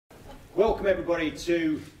Welcome everybody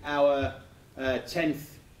to our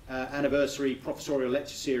 10th anniversary professorial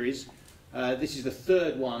lecture series. This is the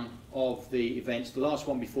third one of the events, the last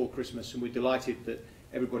one before Christmas, and we're delighted that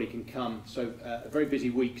everybody can come. So a very busy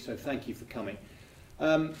week, so thank you for coming.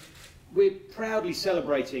 We're proudly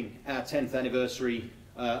celebrating our 10th anniversary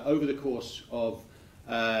over the course of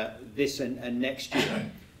this and next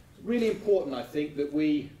year. Really important, I think, that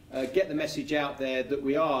we get the message out there that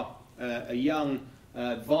we are a young,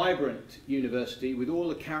 vibrant university with all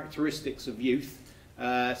the characteristics of youth,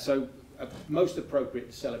 so most appropriate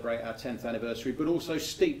to celebrate our 10th anniversary, but also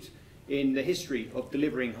steeped in the history of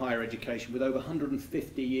delivering higher education with over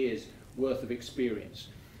 150 years worth of experience.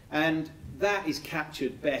 And that is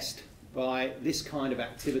captured best by this kind of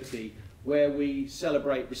activity where we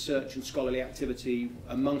celebrate research and scholarly activity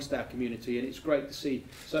amongst our community, and it's great to see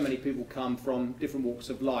so many people come from different walks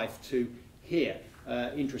of life to hear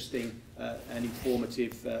interesting and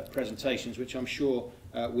informative presentations, which I'm sure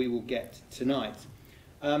we will get tonight.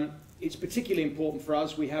 It's particularly important for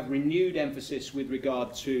us. We have renewed emphasis with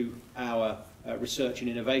regard to our research and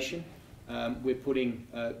innovation. We're putting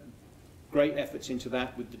great efforts into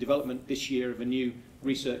that with the development this year of a new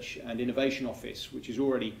research and innovation office, which is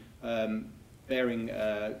already bearing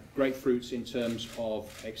great fruits in terms of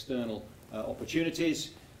external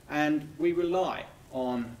opportunities. And we rely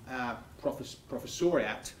on our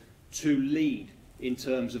professoriate to lead in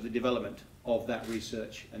terms of the development of that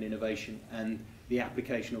research and innovation and the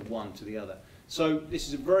application of one to the other. So this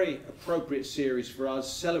is a very appropriate series for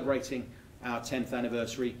us, celebrating our 10th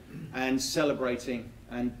anniversary and celebrating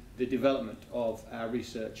the development of our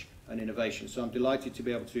research and innovation. So I'm delighted to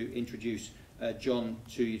be able to introduce John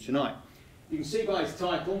to you tonight. You can see by his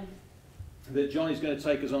title that John is going to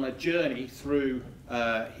take us on a journey through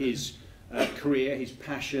his career, his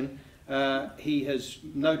passion. He has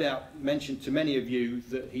no doubt mentioned to many of you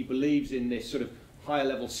that he believes in this sort of higher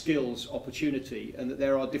level skills opportunity and that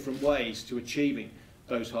there are different ways to achieving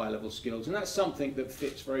those higher level skills. And that's something that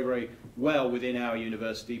fits very, very well within our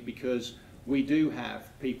university, because we do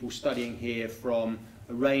have people studying here from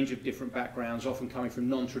a range of different backgrounds, often coming from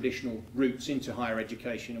non-traditional routes into higher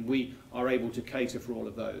education, and we are able to cater for all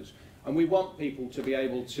of those. And we want people to be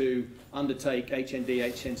able to undertake HND,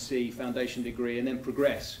 HNC, foundation degree, and then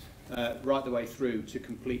progress right the way through to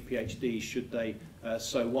complete PhDs should they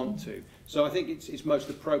so want to. So I think it's most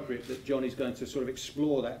appropriate that John is going to sort of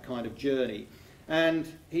explore that kind of journey.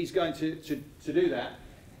 And he's going to do that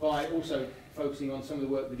by also focusing on some of the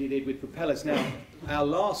work that he did with propellers. Now, our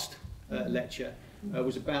last lecture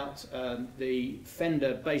was about the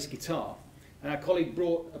Fender bass guitar. And our colleague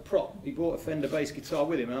brought a prop. He brought a Fender bass guitar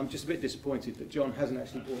with him, and I'm just a bit disappointed that John hasn't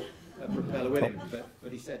actually brought a propeller with him,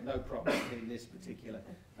 but he said no prop in this particular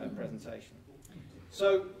presentation.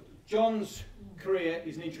 So John's career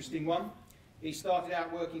is an interesting one. He started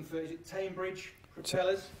out working for, is it Teignbridge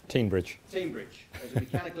Propellers? Teignbridge. Teignbridge, as a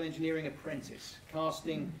mechanical engineering apprentice,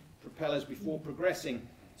 casting propellers before progressing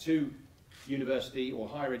to university or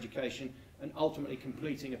higher education and ultimately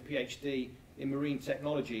completing a PhD in marine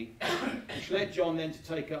technology, which led John then to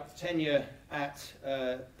take up tenure at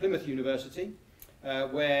Plymouth University,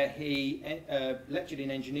 where he lectured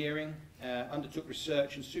in engineering, undertook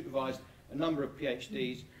research and supervised a number of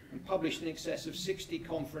PhDs, and published in excess of 60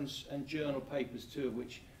 conference and journal papers, 2 of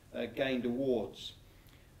which gained awards.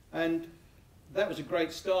 And that was a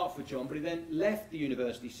great start for John, but he then left the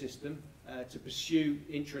university system to pursue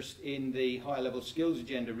interest in the higher level skills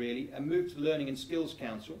agenda, really, and moved to the Learning and Skills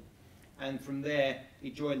Council. And from there,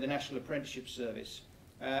 he joined the National Apprenticeship Service.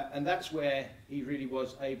 And that's where he really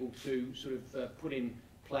was able to sort of put in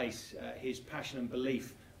place his passion and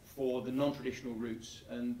belief for the non-traditional routes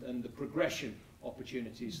and the progression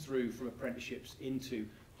opportunities through from apprenticeships into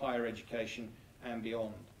higher education and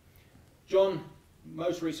beyond. John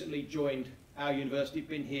most recently joined our university,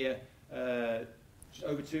 been here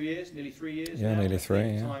over 2 years, nearly 3 years. Yeah, now. nearly 3.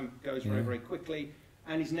 Yeah. Time goes very, very quickly,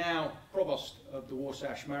 and is now Provost of the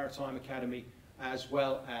Warsash Maritime Academy, as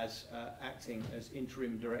well as acting as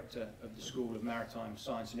Interim Director of the School of Maritime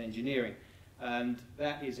Science and Engineering. And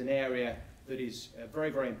that is an area that is very,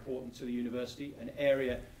 very important to the university, an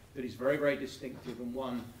area that is very, very distinctive, and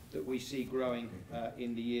one that we see growing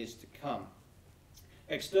in the years to come.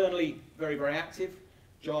 Externally, very, very active.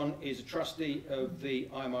 John is a trustee of the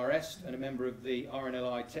IMRS and a member of the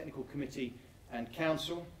RNLI Technical Committee and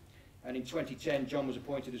Council. And in 2010, John was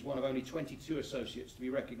appointed as one of only 22 associates to be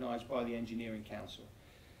recognised by the Engineering Council.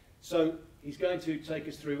 So he's going to take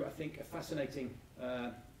us through, I think, a fascinating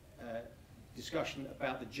discussion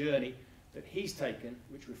about the journey that he's taken,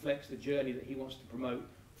 which reflects the journey that he wants to promote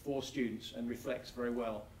for students and reflects very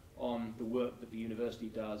well on the work that the university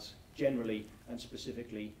does generally and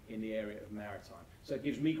specifically in the area of maritime. So it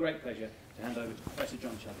gives me great pleasure to hand over to Professor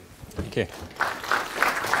John Chudley. Thank you.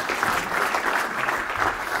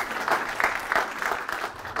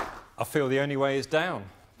 I feel the only way is down,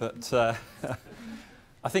 but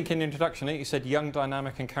I think in the introduction you said young,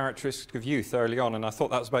 dynamic and characteristic of youth early on, and I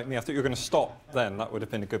thought that was about me. I thought you were going to stop then. That would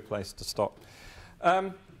have been a good place to stop.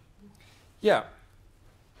 Yeah,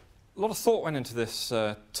 a lot of thought went into this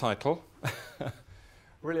title.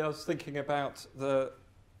 Really, I was thinking about the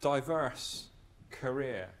diverse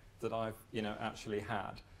career that I've actually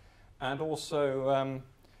had, and also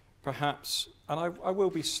perhaps, and I will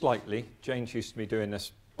be slightly, Jane's used to me doing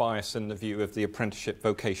this, bias in the view of the apprenticeship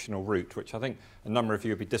vocational route, which I think a number of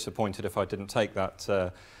you would be disappointed if I didn't take that,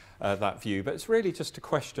 that view. But it's really just to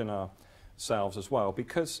question ourselves as well,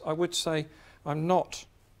 because I would say I'm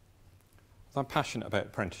passionate about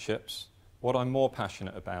apprenticeships. What I'm more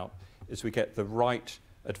passionate about is we get the right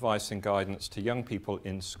advice and guidance to young people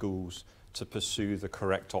in schools to pursue the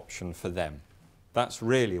correct option for them. That's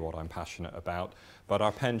really what I'm passionate about. But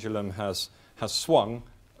our pendulum has swung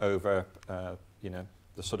over,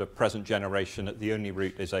 the sort of present generation that the only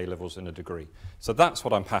route is A-levels and a degree. So that's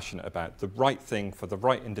what I'm passionate about, the right thing for the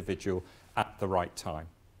right individual at the right time.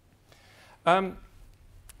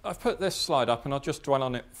 I've put this slide up and I'll just dwell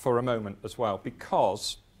on it for a moment as well,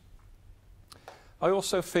 because I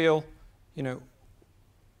also feel,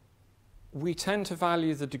 we tend to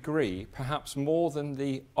value the degree perhaps more than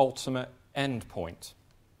the ultimate end point.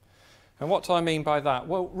 And what do I mean by that?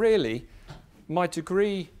 Well, really, my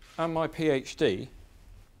degree and my PhD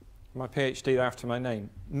after my name,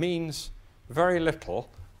 means very little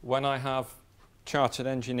when I have Chartered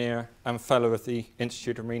Engineer and Fellow of the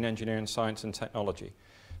Institute of Marine Engineering Science and Technology,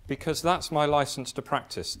 because that's my license to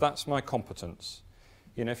practice, that's my competence.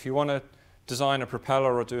 If you want to design a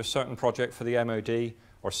propeller or do a certain project for the MOD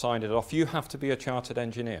or sign it off, you have to be a Chartered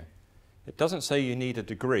Engineer. It doesn't say you need a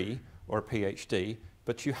degree or a PhD,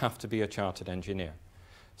 but you have to be a Chartered Engineer.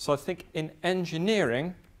 So I think in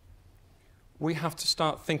engineering, we have to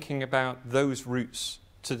start thinking about those routes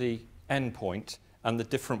to the end point and the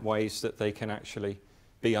different ways that they can actually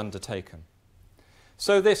be undertaken.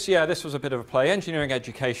 So this was a bit of a play. Engineering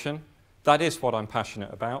education, that is what I'm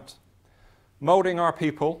passionate about. Moulding our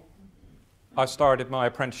people, I started my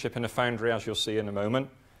apprenticeship in a foundry, as you'll see in a moment,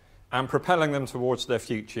 and propelling them towards their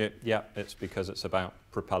future, yeah, it's because it's about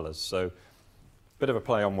propellers. So a bit of a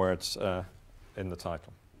play on words in the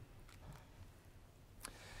title.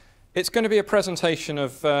 It's going to be a presentation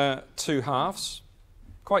of two halves,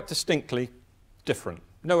 quite distinctly different.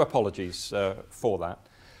 No apologies for that.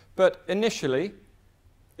 But initially,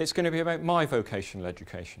 it's going to be about my vocational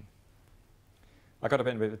education. I got a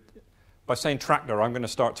bit by saying tractor, I'm going to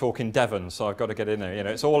start talking Devon, so I've got to get in there.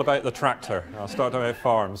 It's all about the tractor. I'll start talking about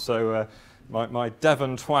farms, so my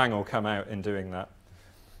Devon twang will come out in doing that.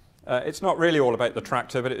 It's not really all about the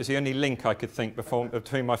tractor, but it was the only link I could think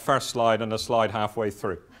between my first slide and the slide halfway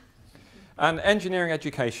through. And engineering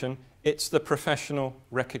education, it's the professional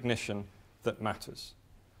recognition that matters.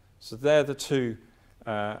 So they're the two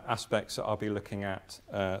aspects that I'll be looking at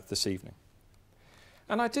this evening.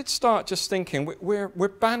 And I did start just thinking, we're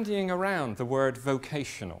bandying around the word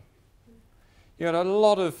vocational. A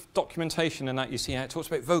lot of documentation in that you see how it talks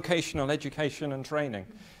about vocational education and training.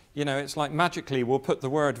 It's like magically we'll put the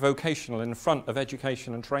word vocational in front of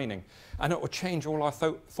education and training, and it will change all our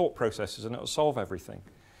thought processes and it will solve everything.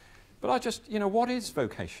 But I just, what is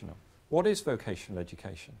vocational? What is vocational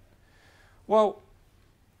education? Well,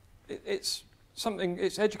 it's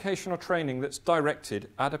educational training that's directed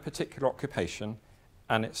at a particular occupation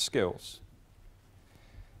and its skills.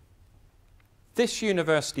 This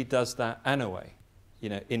university does that anyway,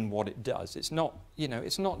 in what it does. It's not,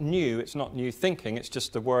 it's not new thinking, it's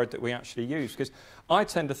just the word that we actually use. Because I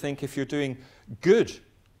tend to think if you're doing good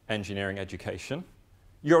engineering education,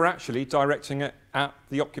 you're actually directing it at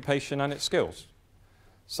the occupation and its skills.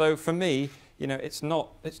 So for me, it's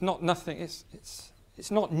not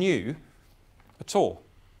new at all.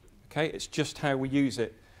 Okay, it's just how we use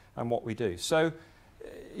it and what we do. So,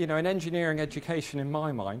 an engineering education in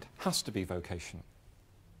my mind has to be vocational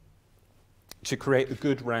to create a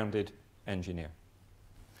good rounded engineer.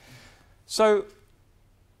 So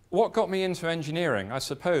what got me into engineering? I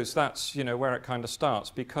suppose that's where it kind of starts,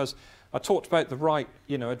 because I talked about the right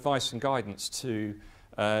advice and guidance to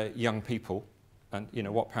young people, and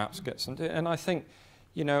what perhaps gets them to, and I think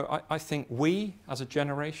I think we as a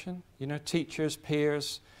generation, teachers,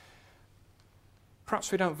 peers,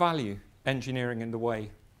 perhaps we don't value engineering in the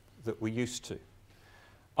way that we used to.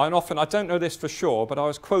 I don't know this for sure, but I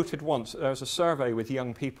was quoted once, there was a survey with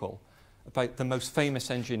young people about the most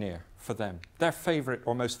famous engineer for them, their favourite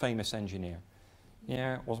or most famous engineer.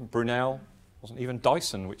 Yeah, it wasn't Brunel, wasn't even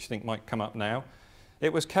Dyson, which I think might come up now.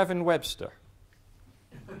 It was Kevin Webster.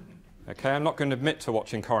 Okay, I'm not going to admit to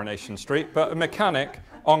watching Coronation Street, but a mechanic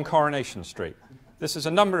on Coronation Street. This is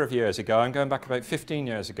a number of years ago. I'm going back about 15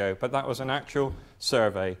 years ago, but that was an actual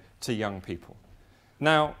survey to young people.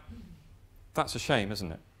 Now, that's a shame,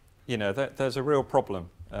 isn't it? You know, there's a real problem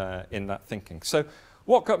in that thinking. So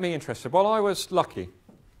what got me interested? Well, I was lucky.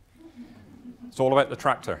 It's all about the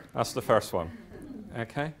tractor. That's the first one.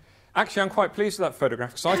 Okay. Actually, I'm quite pleased with that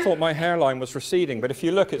photograph because I thought my hairline was receding, but if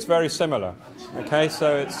you look, it's very similar. Okay,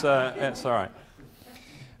 so it's all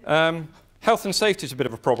right. Health and safety is a bit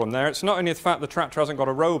of a problem there. It's not only the fact the tractor hasn't got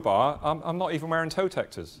a row bar, I'm not even wearing toe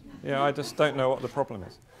detectors. You know, I just don't know what the problem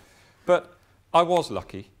is. But I was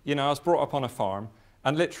lucky. You know, I was brought up on a farm,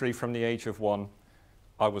 and literally from the age of 1,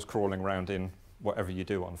 I was crawling around in whatever you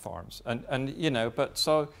do on farms. And you know, but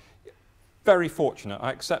so very fortunate.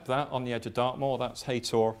 I accept that on the edge of Dartmoor. That's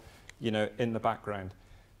Haytor, you know, in the background.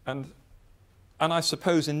 And I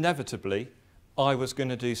suppose inevitably I was going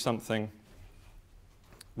to do something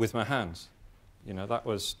with my hands. You know, that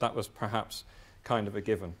was perhaps kind of a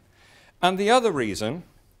given. And the other reason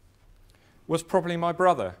was probably my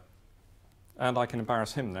brother. And I can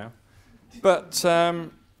embarrass him now. But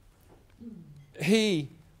he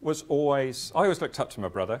was always, I always looked up to my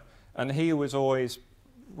brother, and he was always,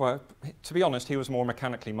 well, to be honest, he was more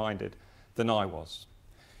mechanically minded than I was.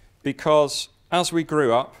 Because as we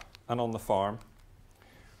grew up and on the farm,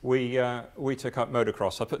 we took up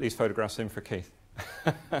motocross. I put these photographs in for Keith.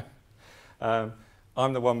 I'm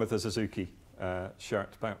the one with the Suzuki shirt,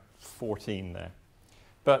 about 14 there.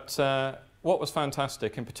 But what was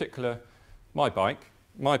fantastic, in particular, my bike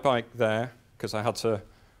there, because I had to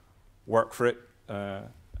work for it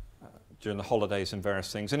during the holidays and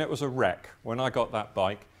various things, and it was a wreck. When I got that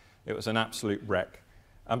bike, it was an absolute wreck.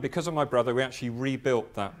 And because of my brother, we actually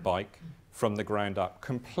rebuilt that bike from the ground up,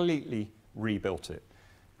 completely rebuilt it.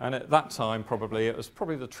 And at that time, it was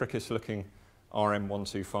probably the trickiest looking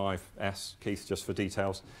RM125S, Keith, just for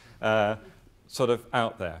details, sort of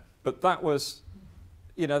out there. But that was,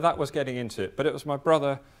 you know, that was getting into it. But it was my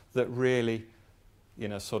brother that really, you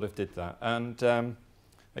know, sort of did that. And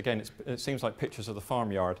again, it seems like pictures of the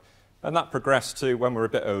farmyard. And that progressed to when we were a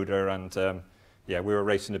bit older, and yeah, we were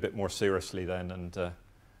racing a bit more seriously then,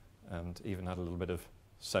 and even had a little bit of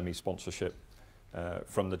semi-sponsorship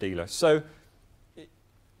from the dealer. So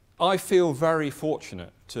I feel very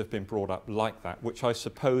fortunate to have been brought up like that, which I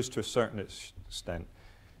suppose to a certain extent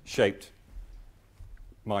shaped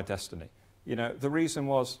my destiny. You know, the reason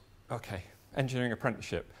was, okay, engineering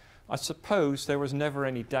apprenticeship. I suppose there was never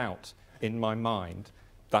any doubt in my mind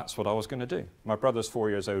that's what I was going to do. My brother's 4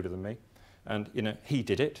 years older than me, and you know, he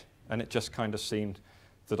did it, and it just kind of seemed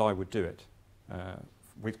that I would do it.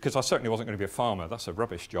 Because I certainly wasn't going to be a farmer. That's a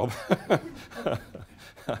rubbish job.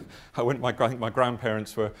 My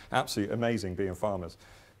grandparents were absolutely amazing being farmers.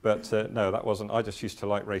 But no, that wasn't. I just used to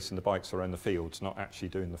like racing the bikes around the fields, not actually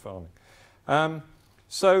doing the farming.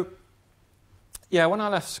 So, yeah, when I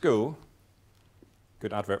left school,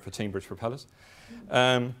 good advert for Teambridge Propellers,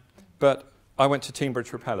 but I went to Teambridge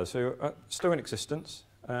Propellers, who are still in existence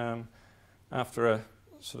after a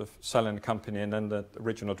sort of selling the company and then the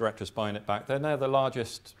original directors buying it back. They're now the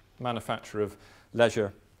largest manufacturer of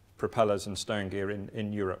leisure propellers and stern gear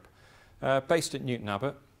in Europe, based at Newton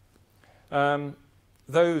Abbot.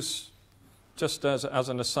 Those, just as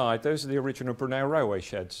an aside, those are the original Brunel railway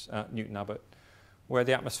sheds at Newton Abbot, where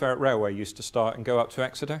the atmospheric railway used to start and go up to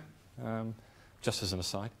Exeter, just as an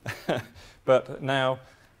aside. But now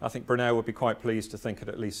I think Brunel would be quite pleased to think that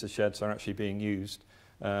at least the sheds are actually being used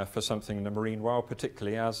for something in the marine world,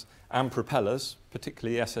 particularly and propellers,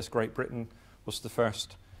 particularly the SS Great Britain was the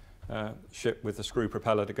first ship with a screw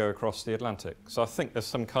propeller to go across the Atlantic. So I think there's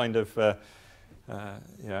some kind of,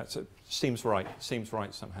 yeah, it seems right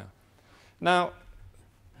somehow. Now,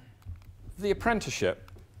 the apprenticeship,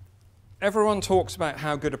 everyone talks about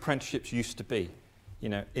how good apprenticeships used to be, you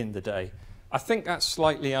know, in the day. I think that's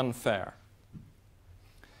slightly unfair.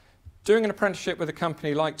 Doing an apprenticeship with a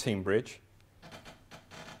company like Teambridge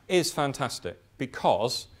is fantastic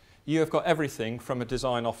because you have got everything from a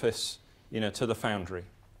design office, you know, to the foundry.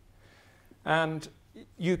 And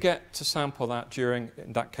you get to sample that during,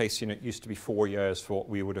 in that case, you know, it used to be 4 years for what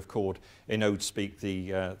we would have called in ode speak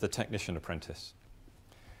the technician apprentice.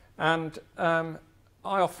 And I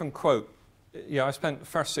often quote, you know, I spent the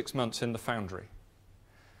first 6 months in the foundry.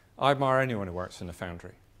 I admire anyone who works in the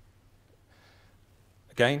foundry.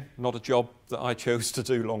 Again, not a job that I chose to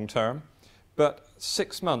do long term, but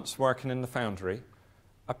 6 months working in the foundry,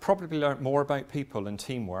 I probably learnt more about people and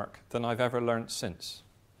teamwork than I've ever learnt since.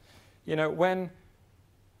 You know,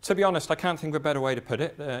 to be honest, I can't think of a better way to put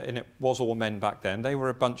it, and it was all men back then. They were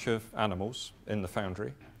a bunch of animals in the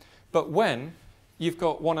foundry. But when you've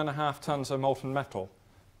got 1.5 tons of molten metal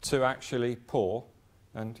to actually pour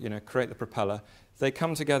and, you know, create the propeller, they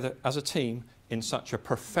come together as a team in such a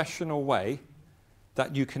professional way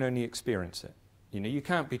that you can only experience it. You know, you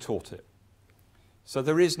can't be taught it. So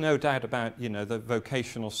there is no doubt about, you know, the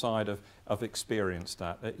vocational side of experience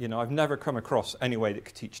that. You know, I've never come across any way that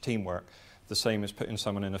could teach teamwork the same as putting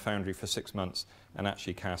someone in a foundry for 6 months and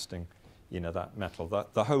actually casting, you know, that metal.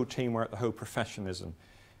 The whole teamwork, the whole professionalism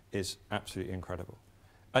is absolutely incredible.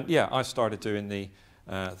 And yeah, I started doing the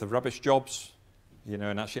rubbish jobs, you know,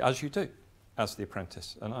 and actually, as you do, as the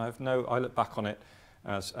apprentice. And I look back on it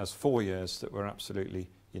as 4 years that were absolutely,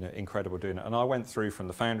 you know, incredible doing it. And I went through from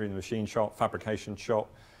the foundry and the machine shop, fabrication shop,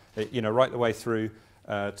 you know, right the way through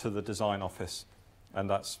to the design office. And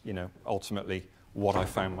that's, you know, ultimately what I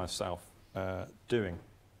found myself doing.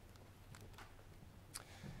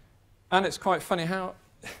 And it's quite funny how,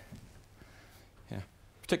 yeah,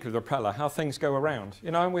 particularly the propeller, how things go around.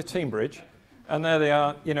 You know, I'm with Teambridge, and there they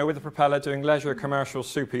are, you know, with the propeller doing leisure, commercial,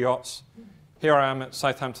 super yachts. Here I am at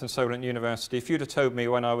Southampton Solent University. If you'd have told me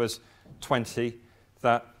when I was 20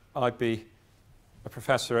 that I'd be a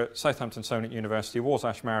professor at Southampton Solent University,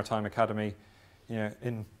 Warsash Maritime Academy, you know,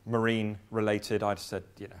 in marine related, I'd have said,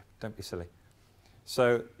 you know, don't be silly.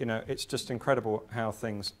 So, you know, it's just incredible how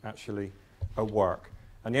things actually work.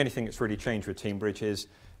 And the only thing that's really changed with Teambridge is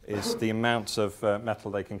the amount of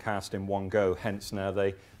metal they can cast in one go. Hence now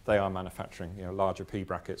they are manufacturing, you know, larger P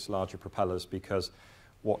brackets, larger propellers, because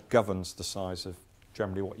what governs the size of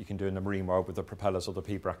generally what you can do in the marine world with the propellers or the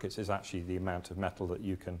P brackets is actually the amount of metal that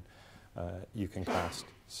you can cast.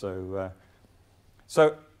 So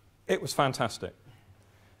it was fantastic.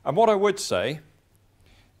 And what I would say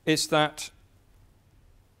is that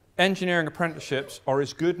engineering apprenticeships are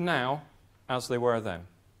as good now as they were then.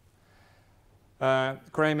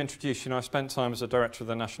 Graham introduced, you know, I spent time as a director of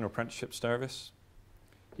the National Apprenticeship Service.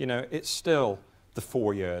 You know, it's still the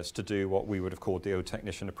 4 years to do what we would have called the old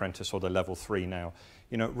technician apprentice or the level 3 now.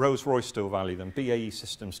 You know, Rolls-Royce still value them, BAE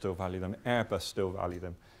Systems still value them, Airbus still value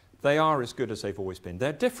them. They are as good as they've always been.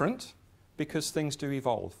 They're different because things do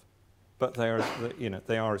evolve, but they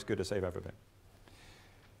are as good as they've ever been.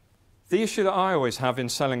 The issue that I always have in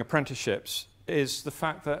selling apprenticeships is the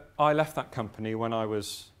fact that I left that company when I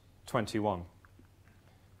was 21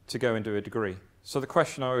 to go and do a degree. So the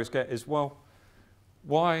question I always get is, well,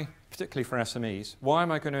 why, particularly for SMEs, why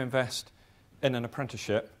am I going to invest in an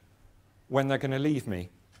apprenticeship when they're going to leave me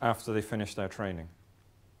after they finish their training?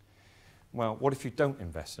 Well, what if you don't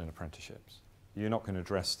invest in apprenticeships? You're not going to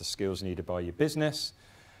address the skills needed by your business,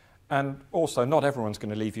 and also not everyone's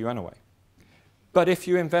going to leave you anyway. But if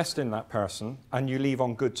you invest in that person and you leave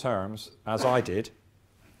on good terms, as I did,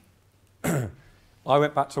 I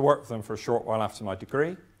went back to work with them for a short while after my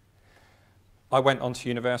degree. I went on to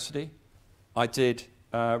university. I did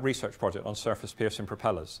a research project on surface piercing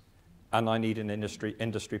propellers, and I need an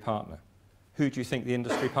industry partner. Who do you think the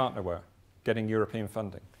industry partner were getting European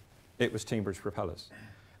funding? It was Teambridge Propellers.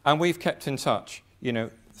 And we've kept in touch, you know,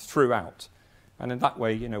 throughout. And in that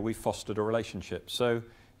way, you know, we've fostered a relationship. So,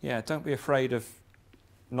 yeah, don't be afraid of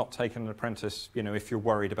not taking an apprentice, you know, if you're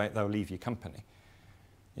worried about they'll leave your company.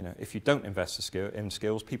 You know, if you don't invest in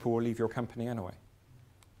skills, people will leave your company anyway.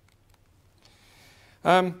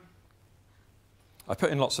 I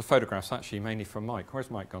put in lots of photographs, actually, mainly from Mike. Where's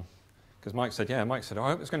Mike gone? Because Mike said, oh, I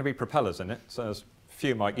hope there's going to be propellers in it. So there's a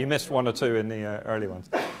few, Mike. You missed one or two in the early ones.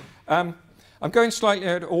 I'm going slightly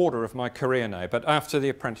out of order of my career now, but after the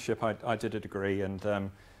apprenticeship, I did a degree,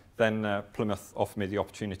 and then Plymouth offered me the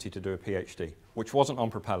opportunity to do a PhD, which wasn't on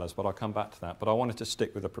propellers, but I'll come back to that. But I wanted to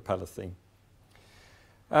stick with the propeller theme.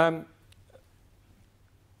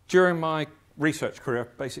 During my research career,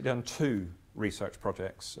 I've basically done 2 research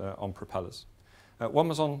projects on propellers. One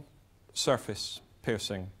was on surface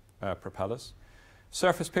piercing propellers.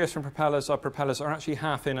 Surface piercing propellers are actually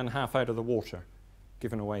half in and half out of the water,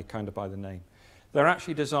 given away kind of by the name. They're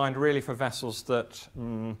actually designed really for vessels that,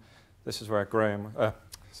 this is where Graham,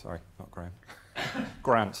 sorry, not Graham,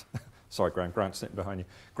 Grant, sorry Graham, Grant's sitting behind you.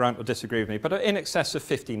 Grant will disagree with me, but in excess of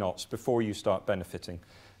 50 knots before you start benefiting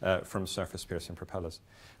from surface piercing propellers.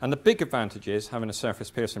 And the big advantage is having a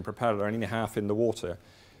surface piercing propeller only half in the water.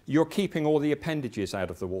 You're keeping all the appendages out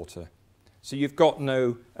of the water. So you've got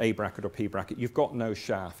no A bracket or P bracket, you've got no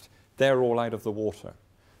shaft. They're all out of the water.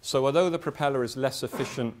 So although the propeller is less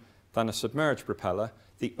efficient than a submerged propeller,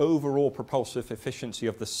 the overall propulsive efficiency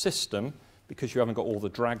of the system, because you haven't got all the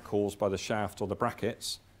drag caused by the shaft or the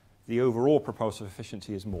brackets, the overall propulsive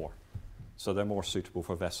efficiency is more. So they're more suitable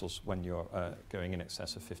for vessels when you're going in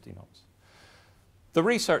excess of 50 knots. The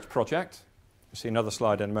research project, we'll see another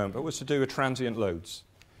slide in a moment, but was to do with transient loads.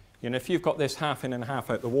 You know, if you've got this half in and half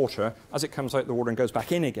out the water, as it comes out the water and goes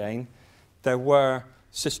back in again, there were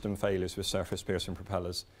system failures with surface piercing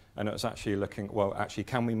propellers. And it was actually looking, well, actually,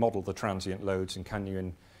 can we model the transient loads, and can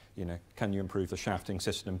you improve the shafting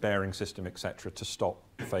system, bearing system, etc., to stop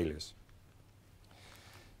failures?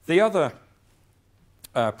 The other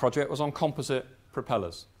project was on composite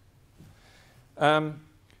propellers.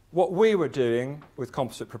 What we were doing with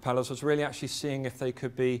composite propellers was really actually seeing if they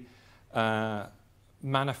could be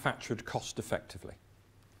manufactured cost effectively.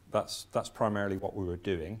 That's primarily what we were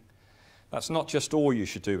doing. That's not just all you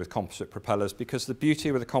should do with composite propellers, because the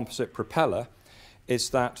beauty with a composite propeller is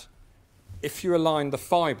that if you align the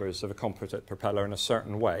fibres of a composite propeller in a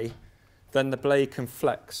certain way, then the blade can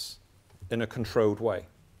flex in a controlled way.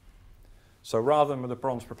 So rather than with a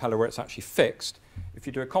bronze propeller where it's actually fixed, if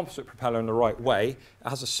you do a composite propeller in the right way, it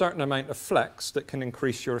has a certain amount of flex that can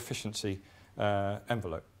increase your efficiency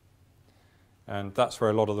envelope. And that's where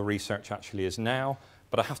a lot of the research actually is now.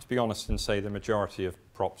 But I have to be honest and say the majority of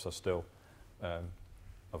props are still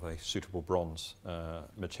of a suitable bronze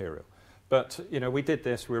material. But you know, we did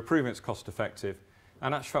this, we were proving it's cost effective,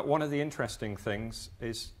 and actually one of the interesting things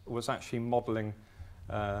was actually modelling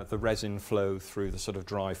the resin flow through the sort of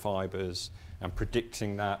dry fibres and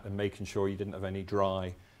predicting that and making sure you didn't have any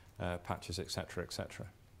dry patches, etc., etc.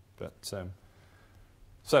 But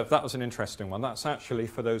so that was an interesting one. That's actually,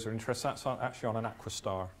 for those who are interested, that's actually on an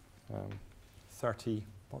Aquastar 30,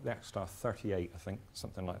 what the Aquastar 38, I think,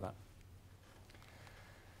 something like that.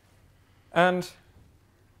 And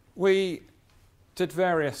we did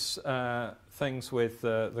various things with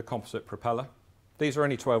the composite propeller. These are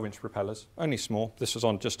only 12-inch propellers, only small. This was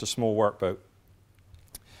on just a small workboat.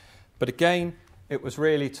 But again, it was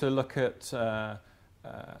really to look at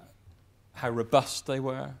how robust they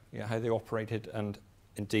were, you know, how they operated, and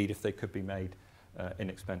indeed if they could be made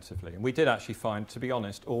inexpensively. And we did actually find, to be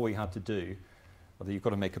honest, all we had to do, whether you've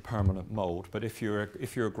got to make a permanent mould, but if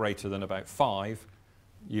you're greater than about 5,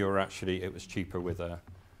 it was cheaper with a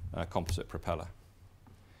composite propeller.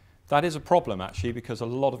 That is a problem actually, because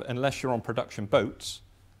unless you're on production boats,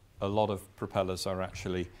 a lot of propellers are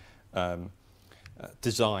actually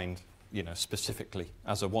designed, you know, specifically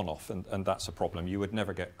as a one-off, and that's a problem. You would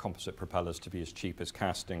never get composite propellers to be as cheap as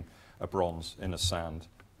casting a bronze in a sand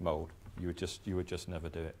mould. You would just never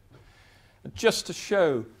do it. Just to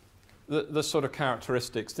show the sort of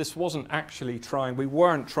characteristics, this wasn't actually we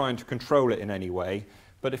weren't trying to control it in any way,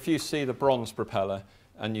 but if you see the bronze propeller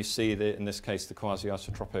and you see, in this case, the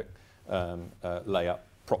quasi-isotropic layup,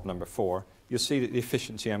 prop number 4, you'll see that the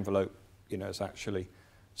efficiency envelope, you know, has actually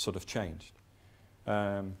sort of changed.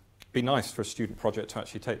 Be nice for a student project to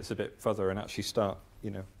actually take this a bit further and actually start,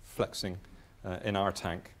 you know, flexing in our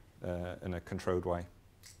tank in a controlled way.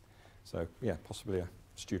 So, yeah, possibly a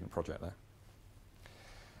student project there.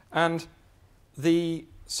 And the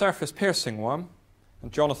surface piercing one,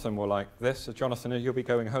 and Jonathan will like this. So Jonathan, you'll be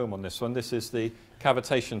going home on this one. This is the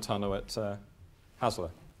cavitation tunnel at Haslar.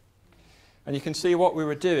 And you can see what we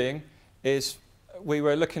were doing is we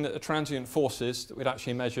were looking at the transient forces that we'd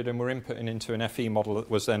actually measured, and we're inputting into an FE model that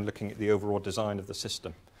was then looking at the overall design of the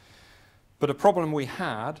system. But a problem we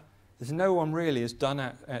had is no one really has done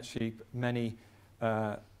actually many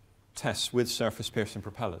tests with surface piercing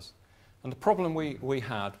propellers. And the problem we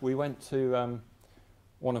had, we went to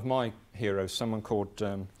one of my heroes, someone called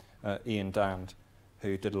Ian Dand,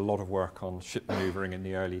 who did a lot of work on ship manoeuvring in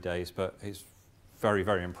the early days, but he's very,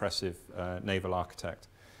 very impressive naval architect.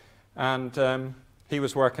 And he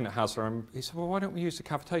was working at Haslar, and he said, well, why don't we use the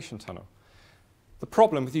cavitation tunnel? The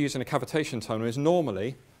problem with using a cavitation tunnel is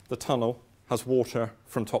normally the tunnel has water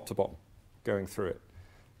from top to bottom going through it.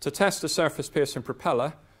 To test a surface piercing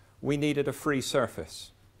propeller, we needed a free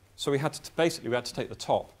surface. So we had to take the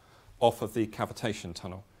top off of the cavitation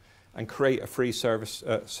tunnel and create a free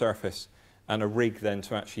surface and a rig then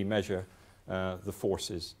to actually measure the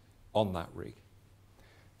forces on that rig.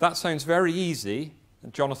 That sounds very easy,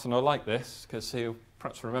 and Jonathan will like this because he'll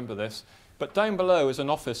perhaps remember this, but down below is an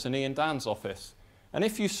office in Ian Dan's office. And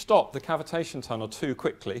if you stop the cavitation tunnel too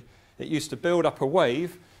quickly, it used to build up a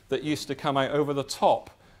wave that used to come out over the top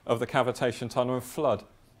of the cavitation tunnel and flood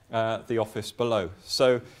the office below.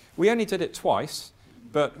 So we only did it twice,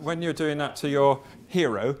 but when you're doing that to your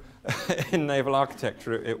hero in naval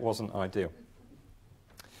architecture, it wasn't ideal.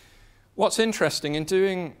 What's interesting in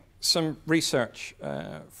doing some research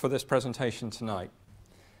for this presentation tonight.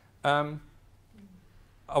 I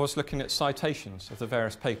was looking at citations of the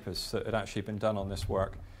various papers that had actually been done on this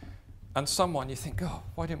work. And someone, you think, oh,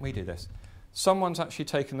 why didn't we do this? Someone's actually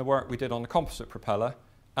taken the work we did on the composite propeller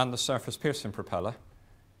and the surface piercing propeller,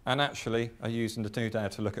 and actually are using the new data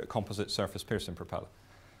to look at a composite surface piercing propeller.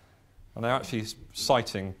 And they're actually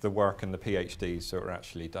citing the work and the PhDs that were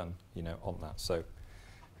actually done, you know, on that. So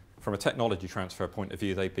from a technology transfer point of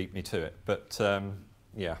view, they beat me to it. But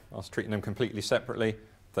yeah, I was treating them completely separately.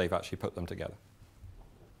 They've actually put them together.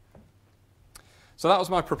 So that was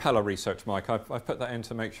my propeller research, Mike. I've put that in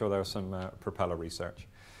to make sure there was some propeller research.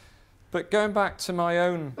 But going back to my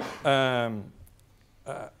own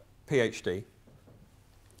PhD,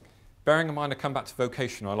 bearing in mind I come back to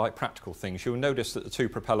vocational, I like practical things. You'll notice that the two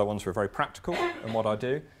propeller ones were very practical in what I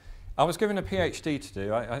do. I was given a PhD to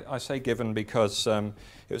do. I say given because it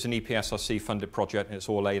was an EPSRC funded project and it's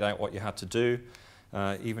all laid out what you had to do.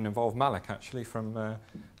 Even involved Malik actually from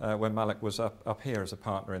when Malik was up here as a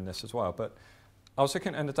partner in this as well. But I was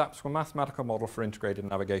looking at an adaptable mathematical model for integrated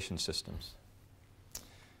navigation systems.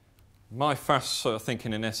 My first sort of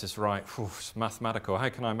thinking in this is, right, it's mathematical. How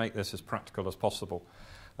can I make this as practical as possible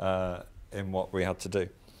in what we had to do?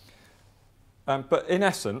 But in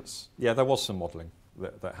essence, yeah, there was some modelling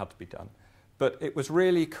that had to be done. But it was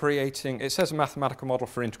really creating, it says a mathematical model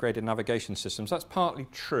for integrated navigation systems. That's partly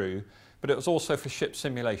true, but it was also for ship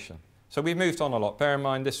simulation. So we moved on a lot. Bear in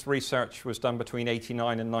mind, this research was done between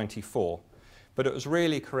 89 and 94. But it was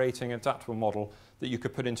really creating an adaptable model that you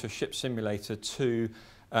could put into a ship simulator to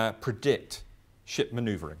predict ship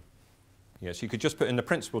manoeuvring. Yes, you could just put in the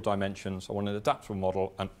principal dimensions on an adaptable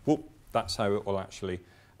model and whoop, that's how it will actually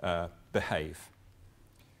behave.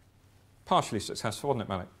 Partially successful, wasn't it,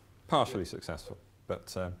 Malik? Partially successful.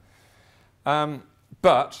 But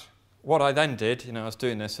what I then did, you know, I was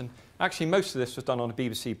doing this, and actually most of this was done on a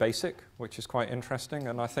BBC Basic, which is quite interesting,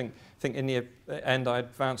 and I think in the end I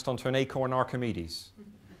advanced onto an Acorn Archimedes,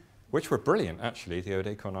 which were brilliant, actually, the old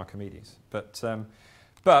Acorn Archimedes. But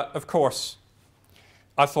of course,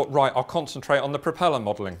 I thought, right, I'll concentrate on the propeller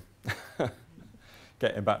modelling,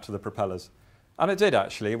 getting back to the propellers. And I did,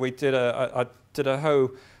 actually. I did a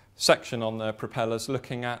whole section on the propellers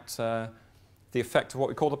looking at the effect of what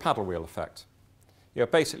we call the paddle wheel effect. You know,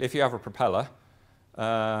 basically, if you have a propeller,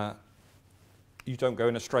 you don't go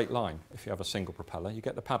in a straight line. If you have a single propeller, you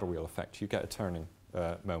get the paddle wheel effect. You get a turning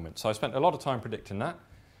moment. So I spent a lot of time predicting that.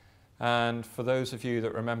 And for those of you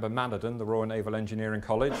that remember Manadon, the Royal Naval Engineering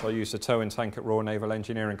College, I used a towing tank at Royal Naval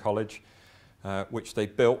Engineering College, which they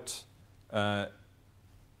built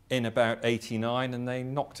in about 89, and they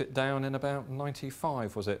knocked it down in about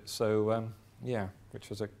 95, was it? So, yeah, which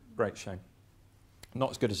was a great shame. Not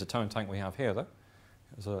as good as the towing tank we have here, though.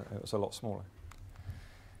 It was a lot smaller.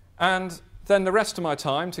 And then the rest of my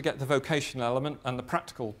time, to get the vocational element and the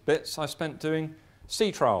practical bits, I spent doing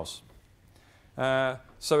sea trials.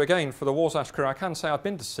 So again, for the Warsash crew, I can say I've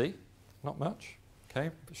been to sea. Not much,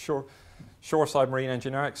 okay? Shoreside marine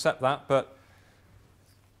engineer, I accept that, but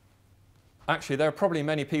actually there are probably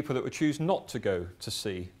many people that would choose not to go to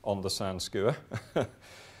sea on the sand skua.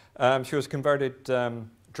 She was a converted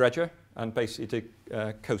dredger, and basically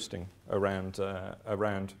did coasting around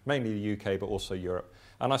mainly the UK, but also Europe.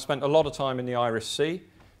 And I spent a lot of time in the Irish Sea,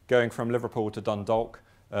 going from Liverpool to Dundalk,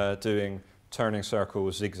 doing turning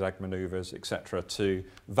circles, zigzag manoeuvres, etc., to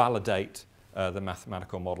validate the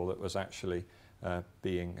mathematical model that was actually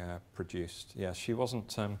being produced. Yeah, she wasn't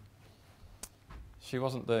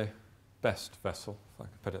the best vessel, if I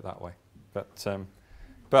could put it that way.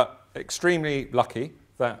 But extremely lucky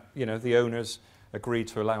that, you know, the owners agreed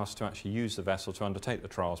to allow us to actually use the vessel to undertake the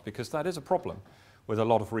trials, because that is a problem with a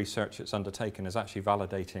lot of research that's undertaken, is actually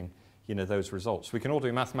validating, you know, those results. We can all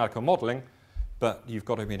do mathematical modelling, but you've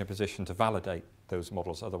got to be in a position to validate those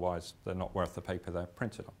models, otherwise they're not worth the paper they're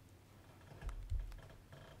printed on.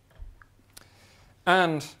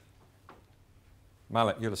 And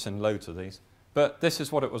Malik, you'll have seen loads of these, but this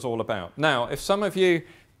is what it was all about. Now, if some of you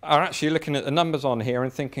are actually looking at the numbers on here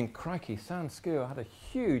and thinking, crikey, Sand Skua had a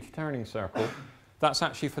huge turning circle, that's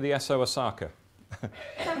actually for the SO Osaka.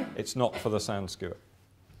 It's not for the Sand Skua.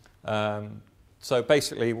 So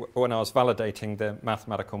basically, when I was validating the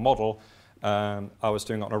mathematical model, I was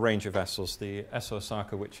doing it on a range of vessels. The SO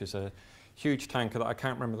Osaka, which is a huge tanker that I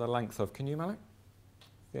can't remember the length of. Can you, Malik?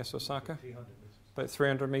 The SO Osaka? 300 meters. About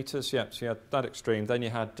 300 meters, yeah. So you had that extreme. Then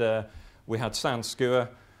you had, we had Sand Skua,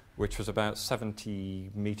 which was about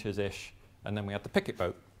 70 meters-ish. And then we had the picket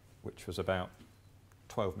boat, which was about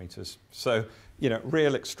 12 meters. So, you know,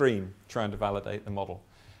 real extreme trying to validate the model.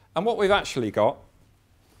 And what we've actually got,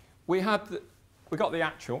 we had we got the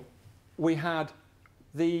actual. We had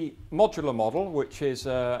the modular model, which is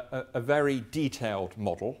a very detailed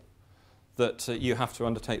model that you have to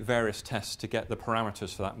undertake various tests to get the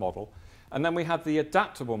parameters for that model. And then we had the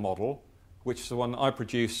adaptable model, which is the one I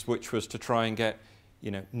produced, which was to try and get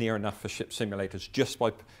near enough for ship simulators just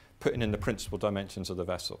by putting in the principal dimensions of the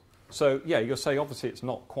vessel. So yeah, you'll say obviously it's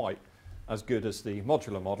not quite as good as the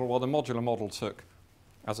modular model. Well, the modular model took,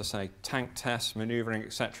 as I say, tank tests, manoeuvring,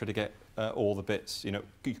 etc., to get all the bits. You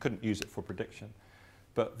couldn't use it for prediction.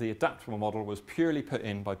 But the adaptable model was purely put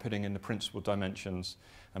in by putting in the principal dimensions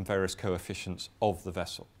and various coefficients of the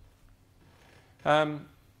vessel. And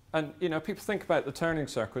people think about the turning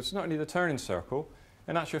circle. It's not only the turning circle.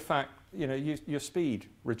 In actual fact, your speed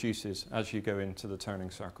reduces as you go into the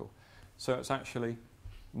turning circle. So it's actually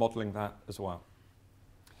modelling that as well.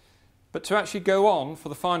 But to actually go on for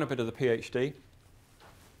the final bit of the PhD,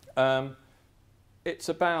 it's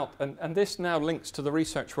about, and this now links to the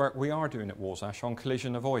research work we are doing at Warsash on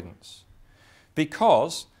collision avoidance.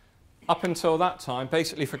 Because up until that time,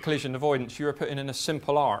 basically for collision avoidance, you were putting in a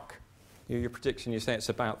simple arc. Your prediction, you say it's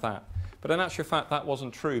about that. But in actual fact, that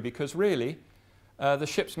wasn't true, because really, the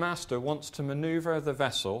ship's master wants to manoeuvre the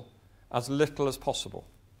vessel as little as possible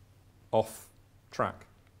off track.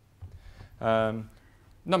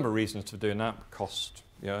 Number of reasons for doing that: cost,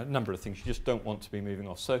 a number of things. You just don't want to be moving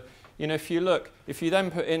off. So, if you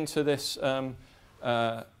then put into this,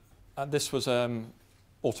 this was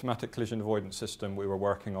automatic collision avoidance system we were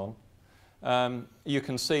working on. You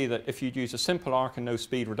can see that if you use a simple arc and no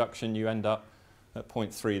speed reduction, you end up at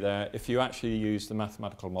 0.3 there. If you actually use the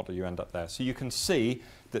mathematical model, you end up there. So you can see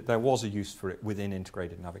that there was a use for it within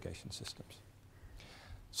integrated navigation systems.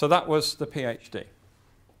 So that was the PhD.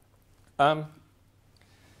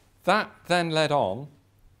 That then led on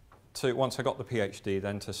to, once I got the PhD,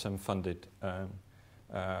 then to some funded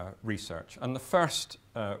research. And the first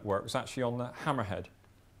work was actually on the Hammerhead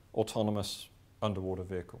autonomous underwater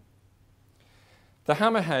vehicle. The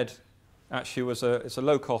Hammerhead actually it's a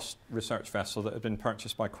low-cost research vessel that had been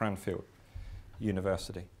purchased by Cranfield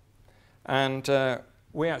University. And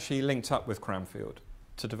we actually linked up with Cranfield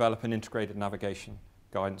to develop an integrated navigation,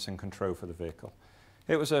 guidance and control for the vehicle.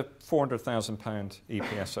 It was a £400,000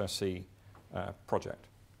 EPSRC project.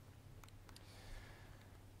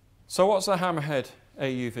 So what's the Hammerhead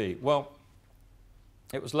AUV? Well,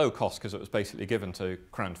 it was low cost because it was basically given to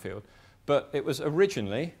Cranfield, but it was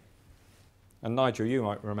originally, and Nigel, you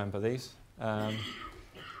might remember these,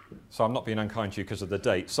 so I'm not being unkind to you because of the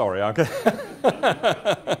date, sorry.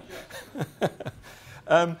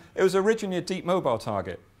 It was originally a deep mobile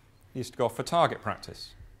target. It used to go off for target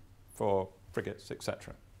practice for frigates,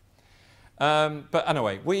 etc. But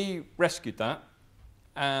anyway, we rescued that,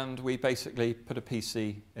 and we basically put a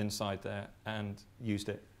PC inside there and used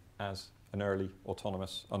it as an early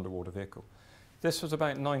autonomous underwater vehicle. This was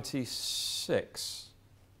about 96,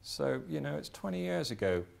 so it's 20 years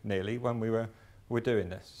ago nearly when we were doing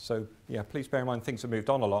this. So yeah, please bear in mind things have moved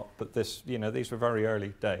on a lot, but this, these were very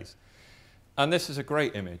early days. And this is a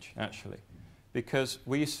great image actually, because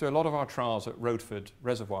we used to do a lot of our trials at Rodeford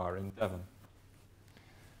Reservoir in Devon.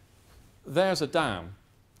 There's a dam.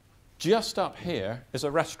 Just up here is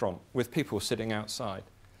a restaurant with people sitting outside.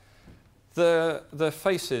 The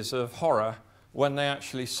faces of horror when they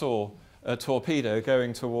actually saw a torpedo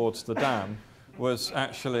going towards the dam was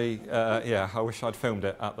actually, yeah, I wish I'd filmed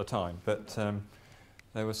it at the time, but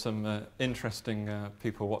there were some interesting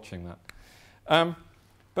people watching that.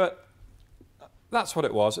 But that's what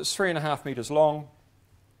it was. It's 3.5 meters long,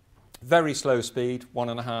 very slow speed,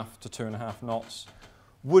 1.5 to 2.5 knots.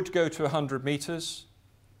 Would go to 100 meters.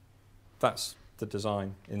 That's the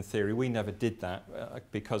design in theory. We never did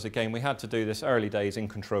that because, again, we had to do this early days in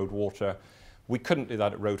controlled water. We couldn't do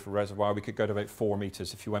that at Rodeford Reservoir. We could go to about 4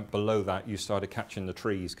 meters. If you went below that, you started catching the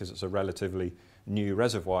trees because it's a relatively new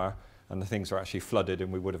reservoir and the things are actually flooded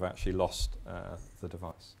and we would have actually lost the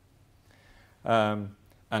device.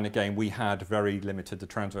 And again, we had very limited, the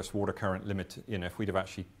transverse water current limit. If we'd have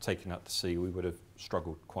actually taken out to sea, we would have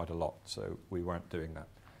struggled quite a lot. So we weren't doing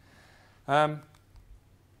that.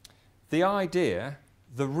 The idea,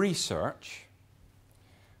 the research,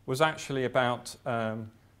 was actually about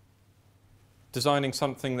designing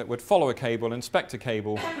something that would follow a cable, inspect a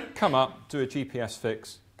cable, come up, do a GPS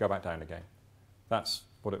fix, go back down again. That's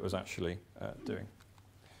what it was actually doing.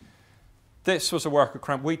 This was a work of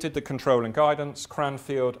Cranfield. We did the control and guidance.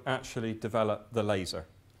 Cranfield actually developed the laser.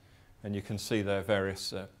 And you can see there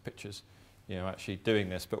various pictures, actually doing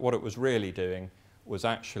this. But what it was really doing was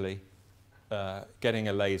actually getting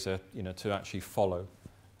a laser, to actually follow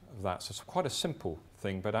that. So it's quite a simple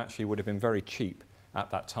thing, but actually would have been very cheap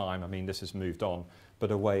at that time. I mean, this has moved on,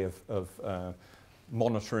 but a way of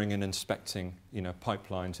monitoring and inspecting, you know,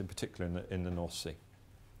 pipelines in particular in the North Sea.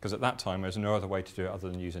 Because at that time, there was no other way to do it other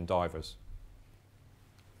than using divers.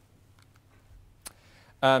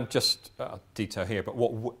 Just detail here, but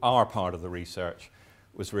what our part of the research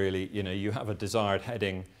was really, you know, you have a desired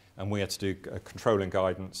heading, and we had to do control and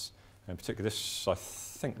guidance. In particular, this, I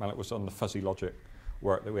think, Malik, was on the fuzzy logic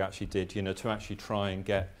work that we actually did, you know, to actually try and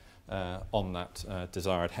get on that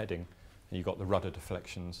desired heading. And you got the rudder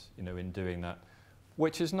deflections, you know, in doing that,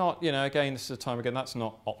 which is not, you know, again, this is a time again, that's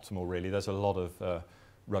not optimal really. There's a lot of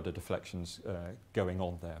rudder deflections going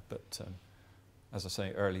on there, but as I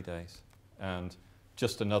say, early days. And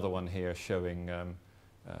just another one here showing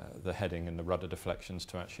the heading and the rudder deflections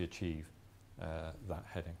to actually achieve that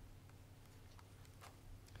heading.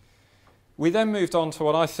 We then moved on to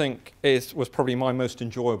what I think was probably my most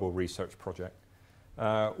enjoyable research project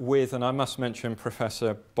with, and I must mention,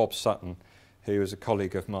 Professor Bob Sutton, who was a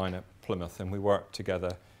colleague of mine at Plymouth, and we worked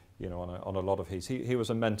together, you know, on a lot of his. He was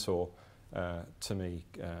a mentor to me,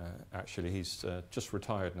 actually. He's just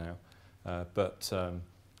retired now, but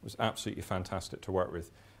it was absolutely fantastic to work with.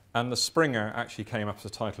 And the Springer actually came up as the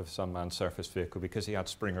title of this unmanned surface vehicle because he had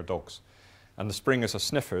Springer dogs. And the Springers are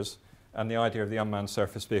sniffers, and the idea of the unmanned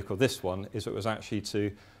surface vehicle, this one, is it was actually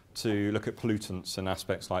to look at pollutants and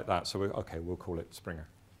aspects like that. So, we'll call it Springer.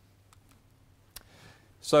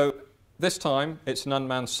 So this time, it's an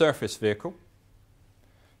unmanned surface vehicle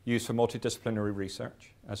used for multidisciplinary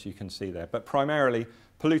research, as you can see there, but primarily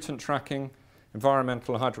pollutant tracking,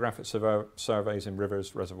 environmental and hydrographic surveys in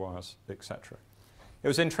rivers, reservoirs, etc. It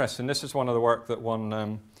was interesting. This is one of the work that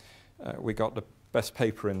won, we got the best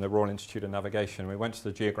paper in the Royal Institute of Navigation. We went to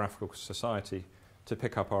the Geographical Society to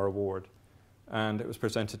pick up our award, and it was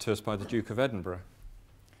presented to us by the Duke of Edinburgh,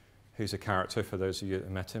 who's a character for those of you that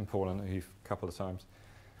met him, Paul and Eve, a couple of times.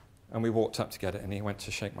 And we walked up to get it, and he went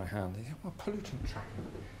to shake my hand. He said, "Well, pollutant tracking.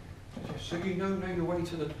 So you know your way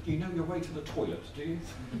to the toilet, do you?"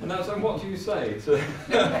 And I was like, "What do you say?" So,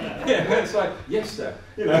 yeah, it's like, "Yes, sir."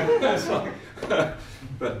 You know, it's like,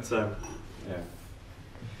 yeah.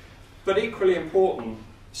 But equally important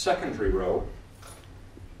secondary role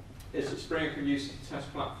is that Springer could use as a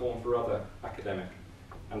test platform for other academic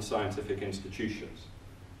and scientific institutions.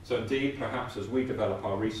 So indeed, perhaps as we develop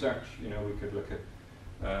our research, you know, we could look at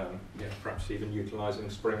perhaps even utilising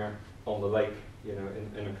Springer on the lake, you know,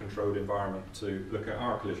 in a controlled environment to look at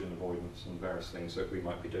our collision avoidance and various things that we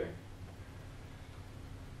might be doing.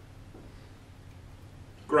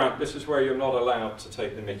 Grant, this is where you're not allowed to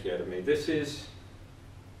take the mickey out of me. This is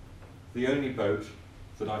the only boat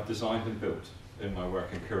that I've designed and built in my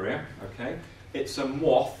working career, okay? It's a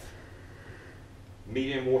MWOF,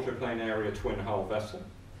 medium waterplane area twin hull vessel.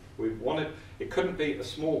 It couldn't be a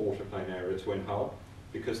small waterplane area twin hull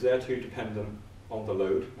because they're too dependent on the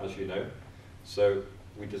load, as you know. So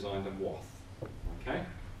we designed a MWOF, okay?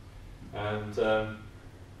 And,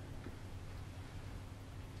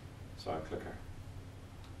 sorry, clicker.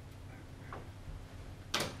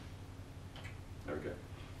 There we go.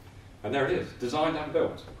 And there it is, designed and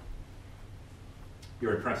built.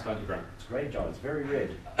 You're impressed, aren't you, Grant? It's great, John. It's very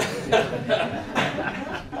red.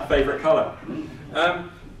 Favourite colour.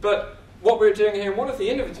 But what we're doing here, one of the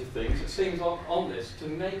innovative things, it seems on this, to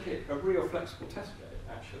make it a real flexible test bed,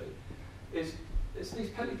 actually, is these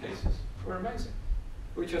pelly cases. They're amazing.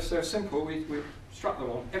 Which are so simple, we strap them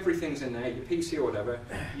on, everything's in there, your PC or whatever,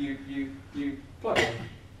 you plug it,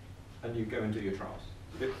 and you go and do your trials.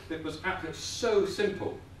 It was absolutely so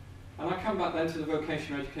simple. And I come back then to the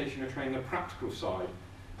vocational education and training, the practical side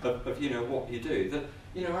of you know, what you do. That,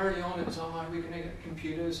 you know, early on it was, are we going to get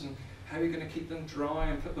computers and how are you going to keep them dry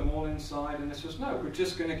and put them all inside? And this was, no, we're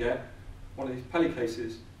just going to get one of these pelly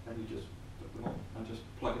cases and you just put them on and just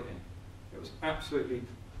plug it in. It was absolutely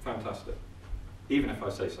fantastic, even if I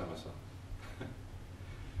say so myself.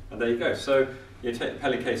 And there you go. So you take the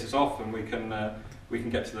pelly cases off and we can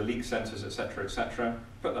get to the leak sensors, etc., etc.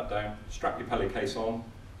 Put that down, strap your pelly case on,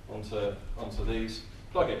 onto these,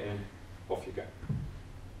 plug it in, off you go.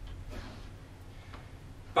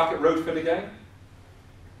 Back at Roadford again,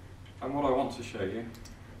 and what I want to show you,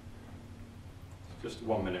 it's just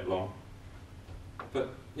 1 minute long,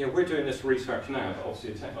 but you know, we're doing this research now, but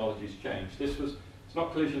obviously the technology's changed. It's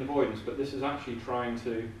not collision avoidance, but this is actually trying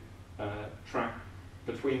to track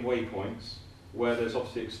between waypoints where there's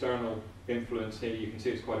obviously external influence here. You can see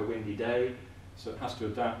it's quite a windy day, so it has to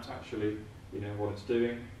adapt actually, you know, what it's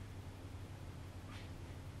doing.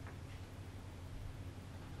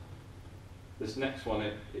 This next one,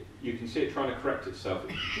 you can see it trying to correct itself.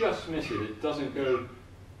 It just misses. It doesn't go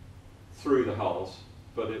through the hulls,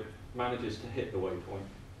 but manages to hit the waypoint.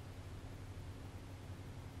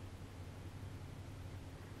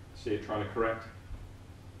 See it trying to correct.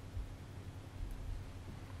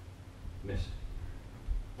 Missed.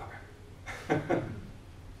 Bugger.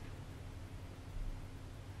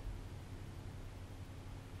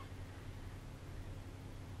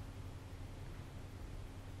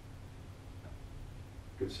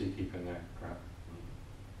 Good seakeeping there, crap.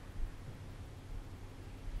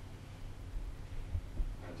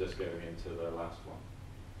 And just going into the last one.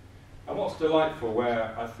 And what's delightful,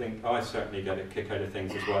 where I think I certainly get a kick out of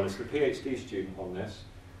things as well, is the PhD student on this,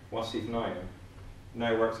 Wasif Naim,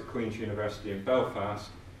 now works at Queen's University in Belfast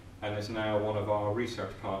and is now one of our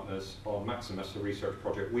research partners on Maximus, a research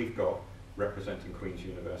project we've got representing Queen's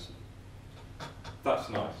University. That's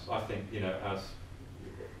nice. I think, you know, as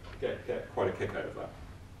get quite a kick out of that.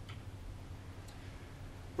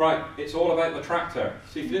 Right, it's all about the tractor.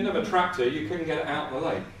 See, if you didn't have a tractor, you couldn't get it out of the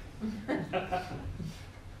lake.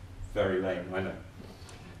 Very lame, I know.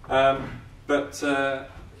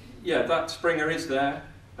 Yeah, that Springer is there,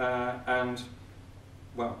 and,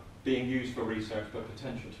 well, being used for research, but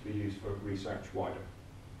potential to be used for research wider.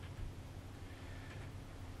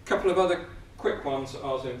 A couple of other quick ones I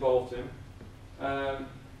was involved in.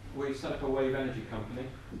 We set up a wave energy company,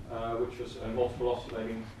 which was a multiple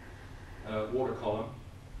oscillating water column.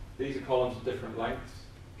 These are columns of different lengths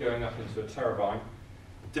going up into a turbine.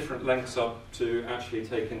 Different lengths up to actually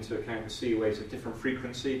take into account the sea waves at different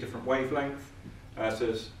frequency, different wavelength.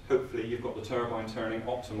 So hopefully you've got the turbine turning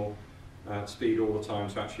optimal speed all the time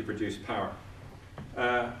to actually produce power.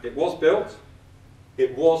 It was built.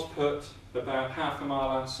 It was put about half a mile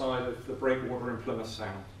outside of the breakwater in Plymouth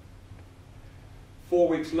Sound. 4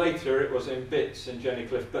 weeks later, it was in bits in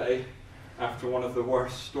Jennycliff Bay after one of the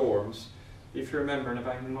worst storms. If you remember, in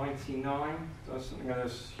about '99, there was something of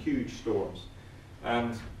those huge storms.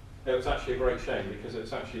 And it was actually a great shame because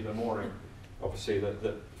it's actually the mooring, obviously,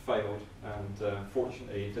 that failed. And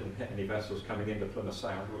fortunately, it didn't hit any vessels coming into Plymouth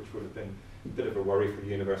Sound, which would have been a bit of a worry for the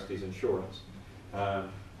university's insurance.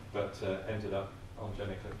 But ended up on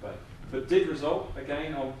Jennycliff Bay. But did result,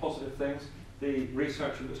 again, on positive things. The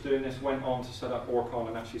researcher that was doing this went on to set up Orcon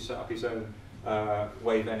and actually set up his own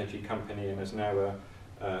wave energy company and is now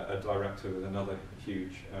a director with another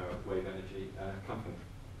huge wave energy company.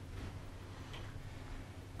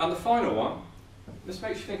 And the final one, this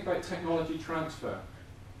makes you think about technology transfer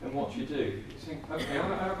and what you do. You think, okay,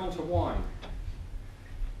 I've gone to wine.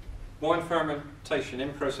 Wine fermentation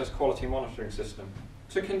in-process quality monitoring system.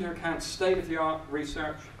 Took into account state-of-the-art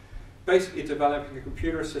research, basically developing a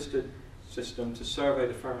computer-assisted system to survey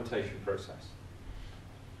the fermentation process.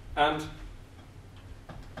 And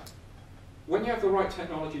when you have the right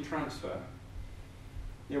technology transfer,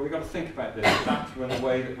 you know, we've got to think about this, adapt to in the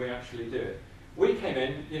way that we actually do it. We came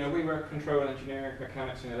in, you know, we were control engineering,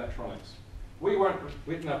 mechanics and electronics. We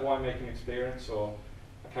didn't have winemaking experience, or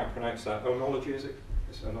I can't pronounce that, oenology is it?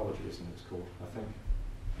 It's oenology, isn't it, it's called, I think.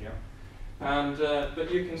 Yeah. And, but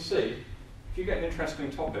you can see, if you get an interesting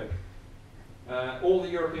topic, all the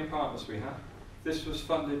European partners we have, this was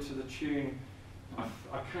funded to the tune, I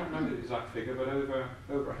can't remember the exact figure, but over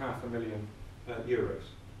 €500,000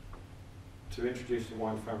 to introduce the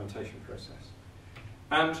wine fermentation process.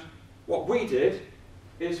 And what we did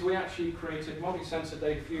is we actually created multi-sensor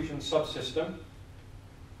data fusion subsystem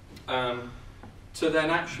to then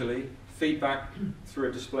actually feedback through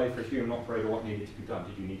a display for a human operator what needed to be done.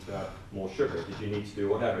 Did you need to add more sugar? Did you need to do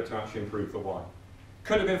whatever to actually improve the wine?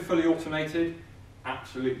 Could have been fully automated.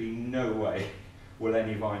 Absolutely no way will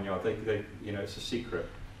any vineyard. You know, it's a secret,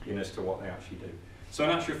 you know, as to what they actually do. So in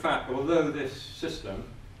actual fact, although this system,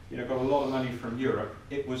 you know, got a lot of money from Europe,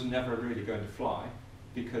 it was never really going to fly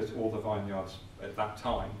because all the vineyards at that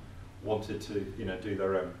time wanted to, you know, do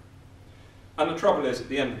their own. And the trouble is, at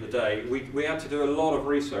the end of the day, we had to do a lot of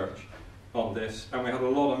research on this, and we had a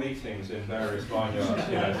lot of meetings in various vineyards,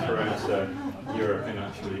 you know, throughout Europe in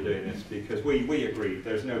actually doing this, because we agreed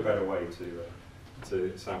there's no better way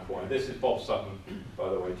to sample wine. This is Bob Sutton, by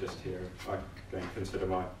the way, just here. I can consider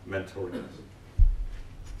my mentor in this.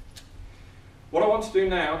 What I want to do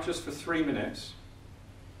now, just for 3 minutes,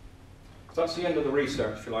 because that's the end of the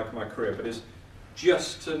research, if you like, of my career, but is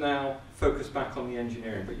just to now focus back on the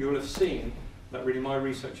engineering. But you'll have seen that really my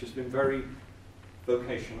research has been very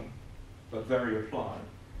vocational, but very applied.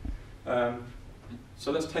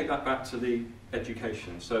 So let's take that back to the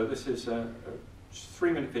education. So this is a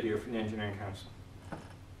 3-minute video from the Engineering Council.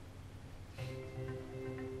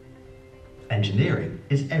 Engineering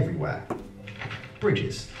is everywhere.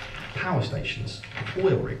 Bridges, power stations,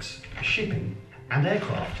 oil rigs, shipping, and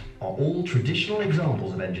aircraft are all traditional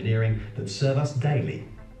examples of engineering that serve us daily.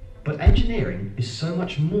 But engineering is so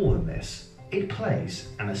much more than this. It plays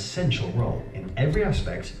an essential role in every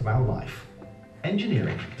aspect of our life.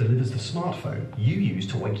 Engineering delivers the smartphone you use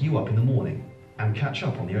to wake you up in the morning and catch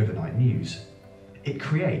up on the overnight news. It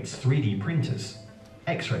creates 3D printers,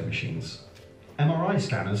 X-ray machines, MRI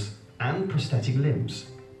scanners, and prosthetic limbs.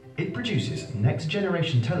 It produces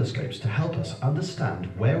next-generation telescopes to help us understand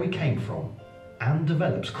where we came from and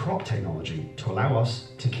develops crop technology to allow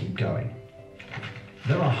us to keep going.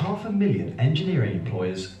 There are 500,000 engineering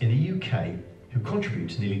employers in the UK who contribute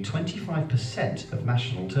to nearly 25% of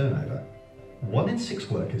national turnover. 1 in 6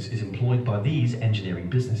 workers is employed by these engineering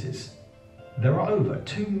businesses. There are over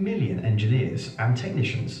 2 million engineers and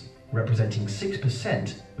technicians, representing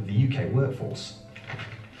 6% of the UK workforce.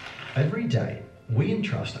 Every day, we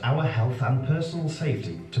entrust our health and personal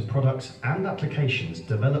safety to products and applications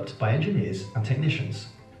developed by engineers and technicians.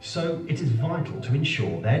 So it is vital to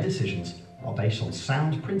ensure their decisions are based on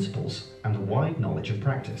sound principles and a wide knowledge of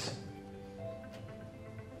practice.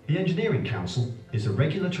 The Engineering Council is a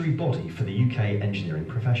regulatory body for the UK engineering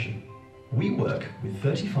profession. We work with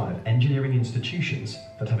 35 engineering institutions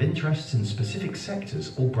that have interests in specific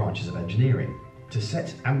sectors or branches of engineering to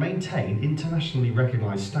set and maintain internationally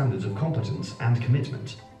recognised standards of competence and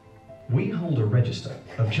commitment. We hold a register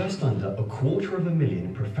of just under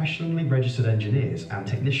 250,000 professionally registered engineers and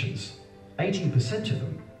technicians. 18% of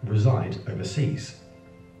them reside overseas.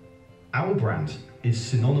 Our brand is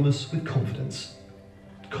synonymous with confidence.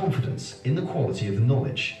 Confidence in the quality of the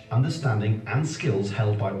knowledge, understanding and skills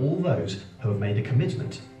held by all those who have made a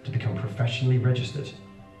commitment to become professionally registered.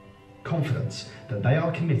 Confidence that they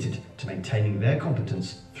are committed to maintaining their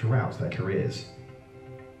competence throughout their careers.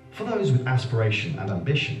 For those with aspiration and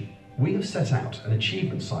ambition, we have set out an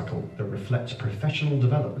achievement cycle that reflects professional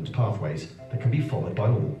development pathways that can be followed by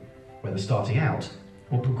all, whether starting out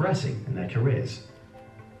or progressing in their careers.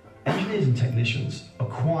 Engineers and technicians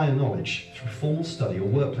acquire knowledge through formal study or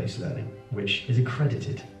workplace learning, which is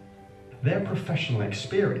accredited. Their professional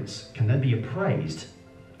experience can then be appraised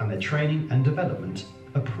and their training and development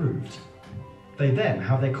approved. They then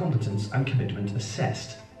have their competence and commitment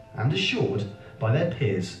assessed and assured by their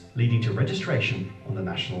peers, leading to registration on the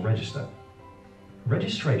National Register.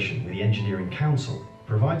 Registration with the Engineering Council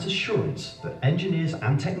provides assurance that engineers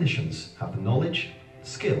and technicians have the knowledge,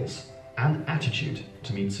 skills and attitude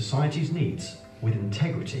to meet society's needs with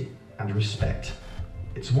integrity and respect.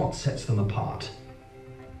 It's what sets them apart.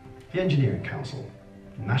 The Engineering Council,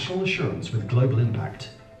 national assurance with global impact,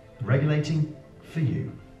 regulating for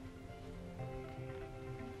you.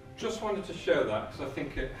 Just wanted to show that because I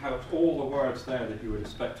think it helps all the words there that you would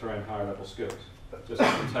expect around higher level skills, just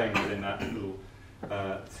contained within that little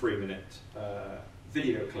 3-minute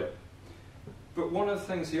video clip. But one of the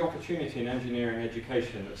things, the opportunity in engineering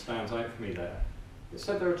education that stands out for me there, it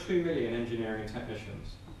said there are 2 million engineering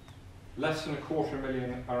technicians. Less than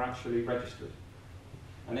 250,000 are actually registered,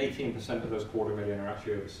 and 18% of those 250,000 are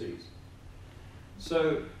actually overseas.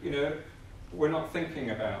 So, you know, we're not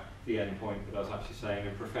thinking about the end point that I was actually saying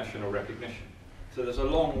in professional recognition. So there's a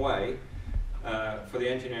long way for the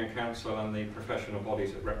Engineering Council and the professional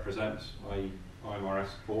bodies it represents, i.e. IMRS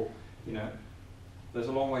support, you know, there's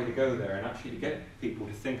a long way to go there, and actually to get people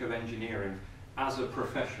to think of engineering as a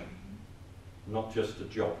profession, not just a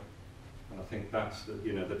job. And I think that's the,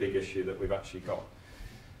 you know, the big issue that we've actually got.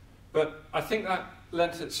 But I think that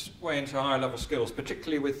lent its way into higher level skills,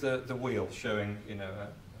 particularly with the wheel showing, you know,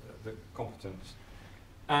 the competence.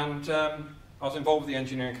 And I was involved with the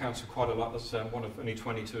Engineering Council quite a lot. As one of only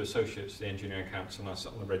 22 associates of the Engineering Council, and I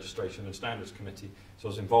sat on the Registration and Standards Committee, so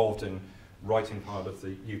I was involved in writing part of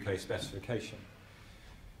the UK specification.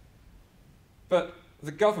 But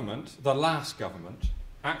the government, the last government,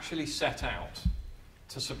 actually set out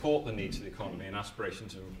to support the needs of the economy and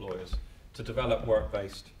aspirations of employers to develop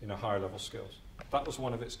work-based, you know, higher level skills. That was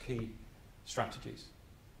one of its key strategies.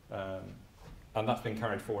 And that's been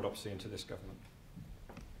carried forward, obviously, into this government.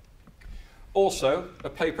 Also, a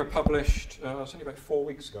paper published, it was only about 4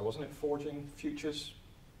 weeks ago, wasn't it? Forging Futures.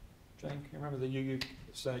 Jane, can you remember the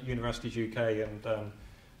Universities UK and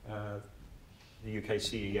the UK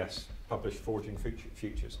CES published Forging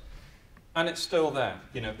Futures? And it's still there,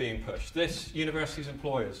 you know, being pushed. This, universities'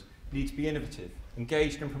 employers need to be innovative,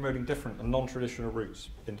 engaged in promoting different and non-traditional routes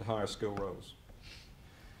into higher skill roles.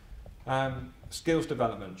 Skills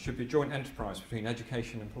development should be a joint enterprise between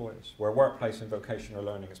education and employers, where workplace and vocational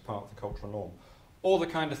learning is part of the cultural norm. All the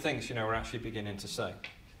kind of things, you know, we're actually beginning to say.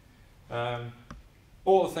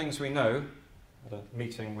 All the things we know at a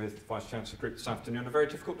meeting with Vice Chancellor Group this afternoon are very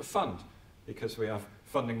difficult to fund because we have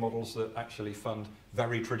funding models that actually fund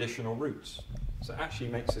very traditional routes. So it actually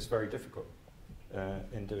makes this very difficult.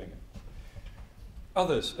 in doing it.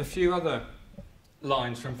 Others, a few other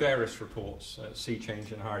lines from various reports, Sea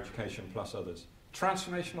Change in Higher Education plus others.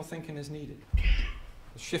 Transformational thinking is needed.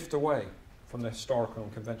 A shift away from the historical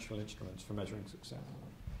and conventional instruments for measuring success.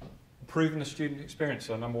 Improving the student experience is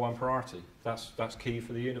our #1 priority. That's key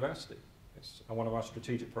for the university. It's one of our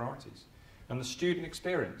strategic priorities. And the student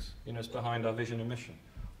experience, is behind our vision and mission.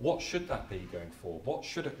 What should that be going forward? What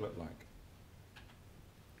should it look like?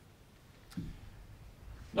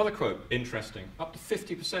 Another quote, interesting. Up to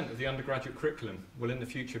 50% of the undergraduate curriculum will in the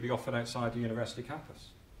future be offered outside the university campus.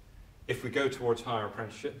 If we go towards higher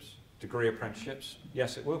apprenticeships, degree apprenticeships,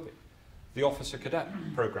 yes, it will be. The Officer Cadet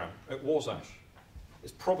programme at Warsash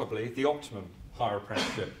is probably the optimum higher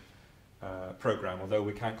apprenticeship programme, although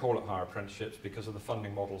we can't call it higher apprenticeships because of the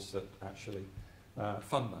funding models that actually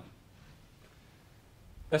fund that.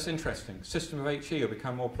 That's interesting. System of HE will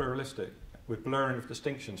become more pluralistic with blurring of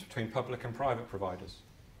distinctions between public and private providers.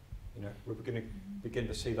 We're going to begin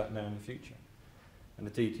to see that now in the future. And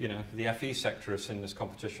indeed, the FE sector has seen this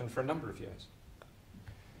competition for a number of years.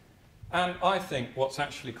 And I think what's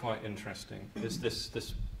actually quite interesting is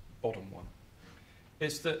this bottom one.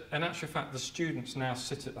 Is that, in actual fact, the students now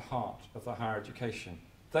sit at the heart of the higher education.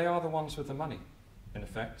 They are the ones with the money, in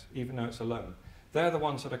effect, even though it's a loan. They're the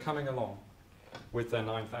ones that are coming along with their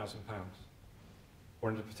 £9,000, or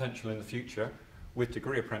in the potential in the future, with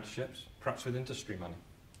degree apprenticeships, perhaps with industry money,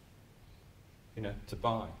 to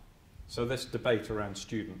buy. So this debate around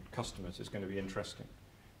student customers is going to be interesting,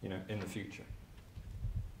 in the future.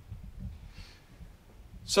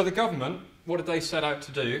 So the government, what did they set out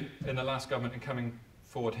to do in the last government and coming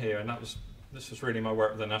forward here? And this was really my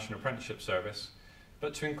work with the National Apprenticeship Service,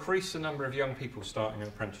 but to increase the number of young people starting an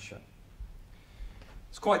apprenticeship.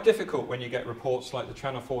 It's quite difficult when you get reports like the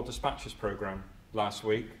Channel 4 Dispatches programme last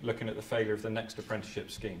week, looking at the failure of the next apprenticeship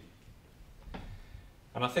scheme.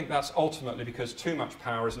 And I think that's ultimately because too much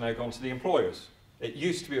power has now gone to the employers. It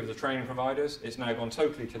used to be with the training providers, it's now gone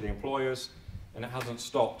totally to the employers, and it hasn't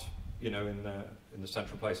stopped, in the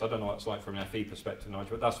central place. I don't know what it's like from an FE perspective,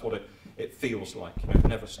 Nigel, but that's what it feels like. It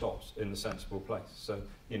never stops in the sensible place. So,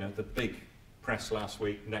 the big press last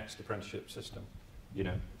week, next apprenticeship system,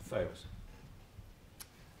 fails.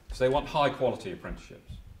 So they want high quality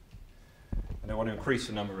apprenticeships. And they want to increase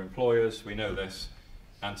the number of employers, we know this,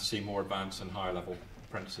 and to see more advanced and higher level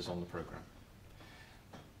apprentices on the programme.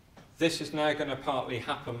 This is now going to partly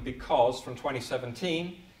happen because from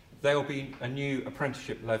 2017 there will be a new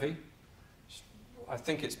apprenticeship levy. I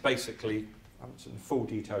think it's basically, I haven't seen the full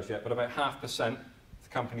details yet, but about 0.5% of the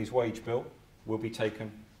company's wage bill will be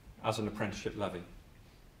taken as an apprenticeship levy.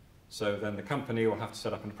 So then the company will have to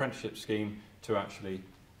set up an apprenticeship scheme to actually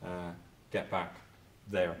get back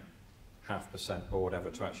their 0.5% or whatever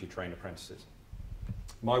to actually train apprentices.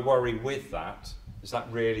 My worry with that, is that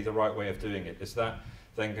really the right way of doing it? Is that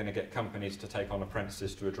then going to get companies to take on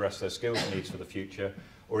apprentices to address their skills needs for the future?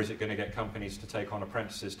 Or is it going to get companies to take on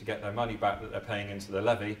apprentices to get their money back that they're paying into the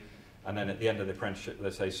levy, and then at the end of the apprenticeship they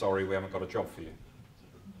say, sorry, we haven't got a job for you?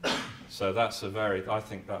 So that's I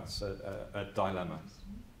think that's a dilemma.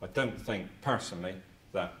 I don't think, personally,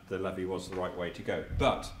 that the levy was the right way to go.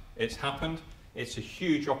 But it's happened. It's a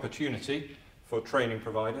huge opportunity for training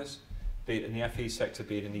providers, be it in the FE sector,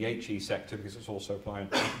 be it in the HE sector, because it's also applying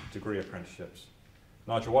to degree apprenticeships.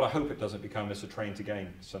 Nigel, what I hope it doesn't become is a train to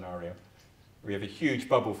gain scenario. We have a huge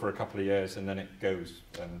bubble for a couple of years and then it goes,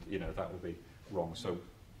 and that will be wrong. So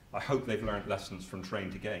I hope they've learned lessons from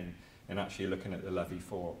train to gain and actually looking at the levy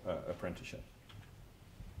for apprenticeship.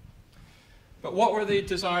 But what were the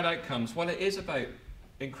desired outcomes? Well, it is about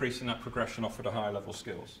increasing that progression offered to higher level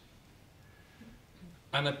skills,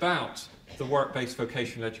 and about the work-based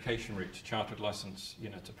vocational education route to chartered license,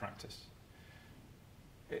 to practice.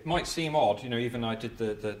 It might seem odd, even I did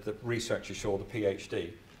the research you saw, the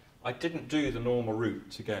PhD. I didn't do the normal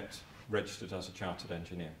route to get registered as a chartered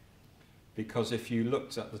engineer, because if you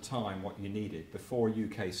looked at the time what you needed before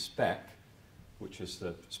UK Spec, which is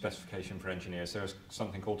the specification for engineers, there was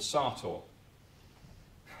something called SARTOR,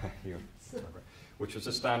 which was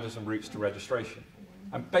the standards and routes to registration.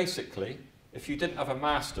 And basically, if you didn't have a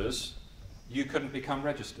master's, you couldn't become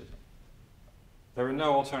registered. There are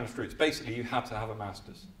no alternative routes. Basically, you had to have a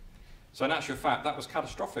master's. So in actual fact, that was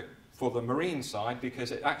catastrophic for the marine side,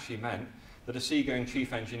 because it actually meant that a seagoing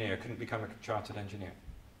chief engineer couldn't become a chartered engineer.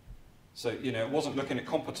 So, it wasn't looking at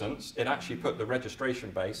competence, it actually put the registration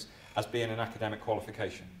base as being an academic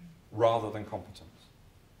qualification, rather than competence.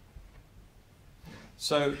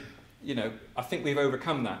 So, I think we've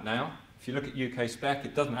overcome that now. If you look at UK Spec,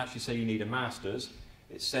 it doesn't actually say you need a master's,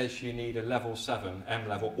 it says you need a level 7, M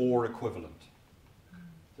level, or equivalent.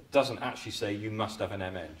 doesn't actually say you must have an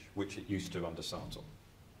MEng, which it used to under Sartor.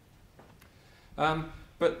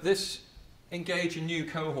 But this engage a new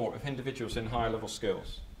cohort of individuals in higher level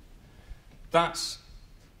skills. That's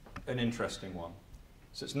an interesting one.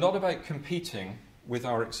 So it's not about competing with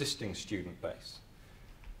our existing student base.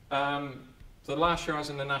 The last year I was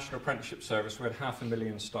in the National Apprenticeship Service, we had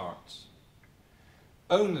 500,000 starts.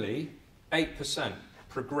 Only 8%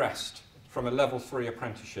 progressed from a level 3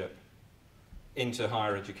 apprenticeship into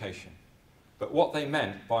higher education. But what they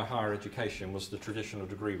meant by higher education was the traditional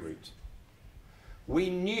degree route. We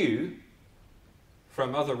knew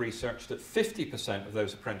from other research that 50% of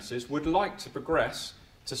those apprentices would like to progress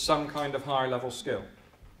to some kind of higher level skill.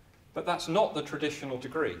 But that's not the traditional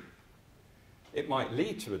degree. It might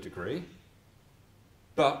lead to a degree,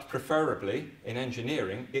 but preferably in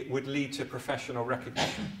engineering, it would lead to professional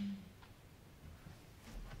recognition.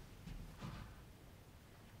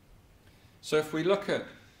 So if we look at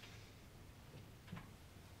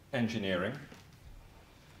engineering,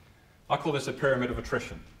 I call this a pyramid of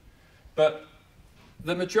attrition. But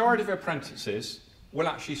the majority of apprentices will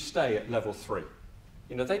actually stay at level 3.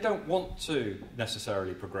 You know, they don't want to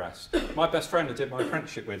necessarily progress. My best friend I did my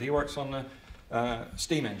apprenticeship with, he works on the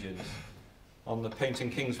steam engines, on the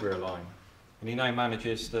Painting Kingswear line, and he now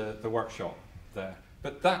manages the workshop there.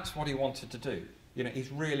 But that's what he wanted to do. You know,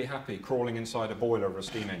 he's really happy crawling inside a boiler of a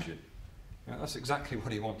steam engine. You know, that's exactly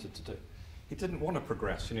what he wanted to do. He didn't want to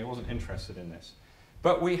progress, and he wasn't interested in this.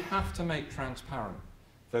 But we have to make transparent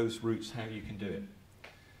those routes, how you can do it.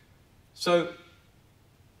 So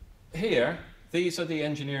here, these are the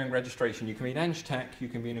engineering registration. You can be an Eng Tech, you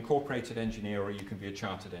can be an incorporated engineer, or you can be a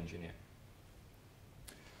chartered engineer.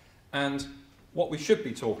 And what we should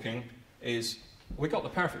be talking is, we've got the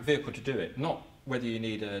perfect vehicle to do it, not whether you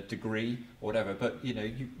need a degree or whatever, but you know,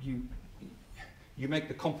 you make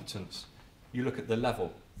the competence, you look at the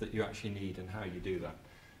level that you actually need and how you do that.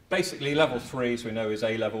 Basically, level 3, as we know, is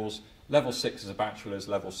A-levels, level 6 is a bachelor's,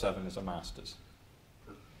 level 7 is a master's.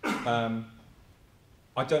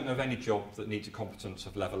 I don't know of any job that needs a competence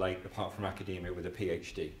of level 8 apart from academia with a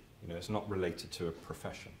PhD. You know, it's not related to a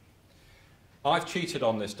profession. I've cheated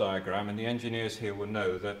on this diagram, and the engineers here will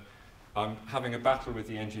know that I'm having a battle with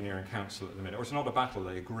the Engineering Council at the minute. Or it's not a battle,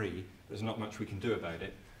 they agree. There's not much we can do about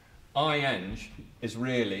it. iEng is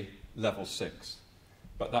really level 6,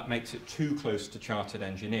 but that makes it too close to chartered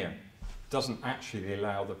engineer. Doesn't actually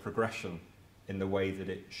allow the progression in the way that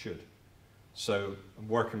it should. So I'm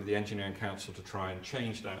working with the Engineering Council to try and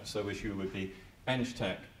change that, so as you would be Eng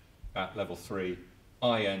Tech at level 3,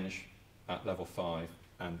 iEng at level 5,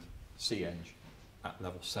 and CEng at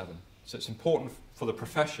level 7. So it's important for the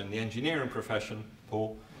profession, the engineering profession,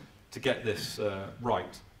 Paul, to get this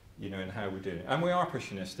right, you know, in how we do it. And we are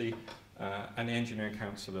pushing this, and the Engineering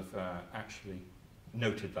Council have actually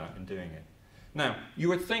noted that in doing it. Now, you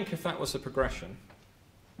would think if that was the progression,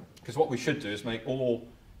 because what we should do is make all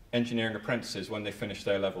engineering apprentices, when they finish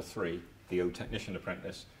their level 3, the old technician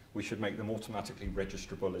apprentice, we should make them automatically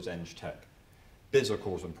registrable as Eng Tech. BIS are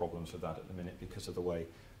causing problems with that at the minute because of the way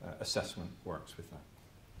assessment works with that.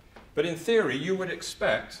 But in theory, you would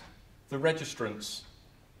expect the registrants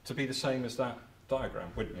to be the same as that diagram,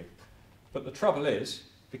 wouldn't you? But the trouble is,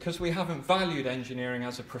 because we haven't valued engineering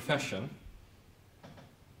as a profession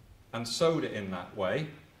and sold it in that way,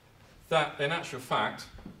 that in actual fact,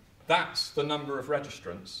 that's the number of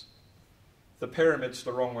registrants. The pyramid's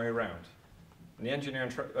the wrong way around. In the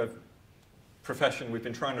engineering profession, we've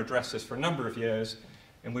been trying to address this for a number of years,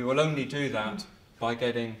 and we will only do that by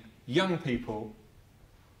getting young people,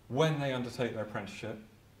 when they undertake their apprenticeship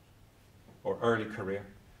or early career,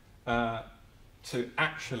 to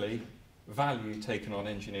actually value taking on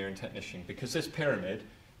engineering technician, because this pyramid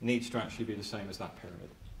needs to actually be the same as that pyramid.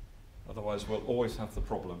 Otherwise, we'll always have the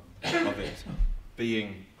problem of it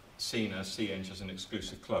being seen as CEng as an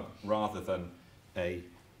exclusive club, rather than a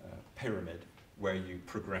pyramid where you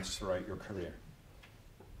progress throughout your career.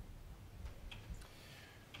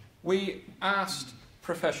 We asked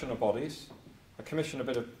professional bodies, I commissioned a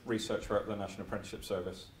bit of research work at the National Apprenticeship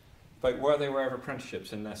Service, about where they were of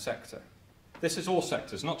apprenticeships in their sector. This is all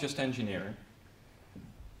sectors, not just engineering.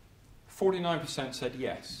 49% said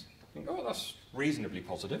yes. You think, oh, that's reasonably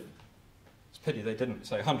positive. It's a pity they didn't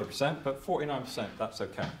say 100%, but 49%, that's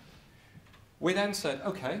okay. We then said,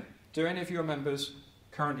 okay, do any of your members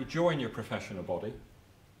currently join your professional body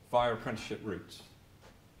via apprenticeship routes?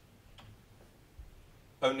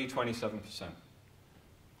 Only 27%.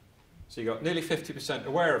 So you've got nearly 50%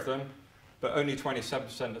 aware of them, but only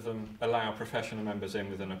 27% of them allow professional members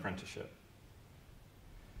in with an apprenticeship.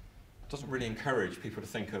 It doesn't really encourage people to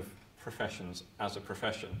think of professions as a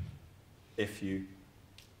profession if you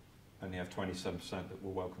only have 27% that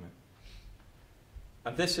will welcome it.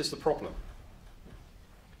 And this is the problem.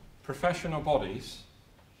 Professional bodies,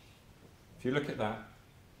 if you look at that,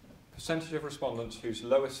 percentage of respondents whose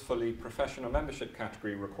lowest fully professional membership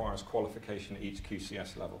category requires qualification at each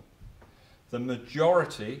QCS level. The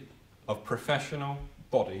majority of professional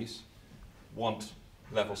bodies want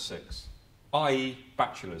level 6, i.e.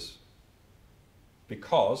 bachelor's,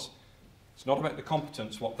 because it's not about the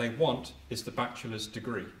competence. What they want is the bachelor's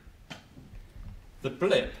degree. The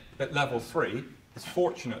blip at level 3 is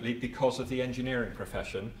fortunately because of the engineering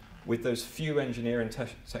profession, with those few engineering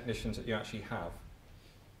technicians that you actually have.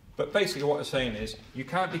 But basically what I'm saying is you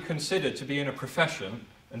can't be considered to be in a profession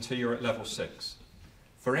until you're at level 6.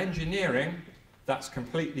 For engineering, that's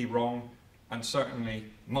completely wrong, and certainly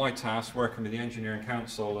my task working with the Engineering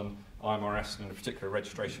Council and IMRS and in particular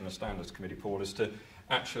Registration and Standards Committee, Paul, is to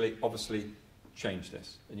actually obviously change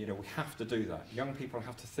this. And you know, we have to do that. Young people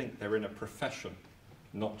have to think they're in a profession,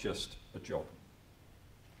 not just a job.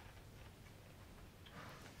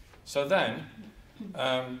 So then,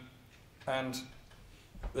 and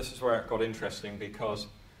this is where it got interesting, because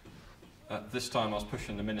at this time I was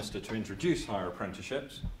pushing the Minister to introduce higher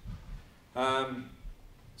apprenticeships.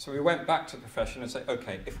 So we went back to the profession and said,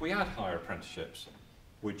 okay, if we had higher apprenticeships,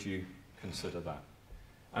 would you consider that?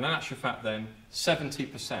 And in actual fact then,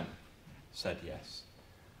 70% said yes.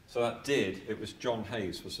 So that did, it was John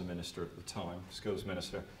Hayes was the Minister at the time, Skills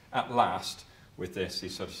Minister. At last, with this, he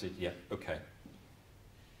sort of said, yeah, okay.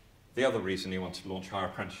 The other reason he wanted to launch higher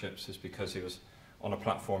apprenticeships is because he was on a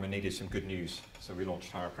platform and needed some good news. So we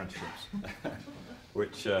launched higher apprenticeships,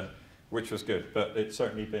 which was good. But it's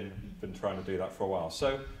certainly been trying to do that for a while.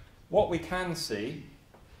 So what we can see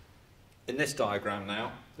in this diagram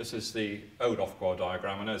now, this is the old Ofqual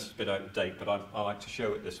diagram. I know it's a bit out of date, but I like to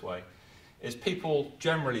show it this way, is people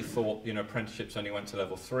generally thought, you know, apprenticeships only went to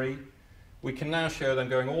level 3. We can now show them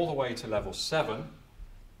going all the way to level 7.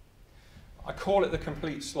 I call it the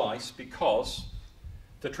complete slice because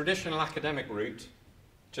the traditional academic route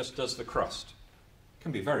just does the crust. It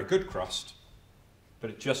can be a very good crust, but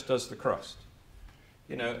it just does the crust.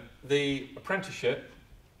 You know, the apprenticeship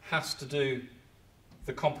has to do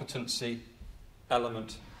the competency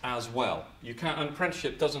element as well. You can't, an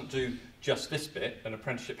apprenticeship doesn't do just this bit, an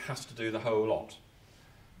apprenticeship has to do the whole lot.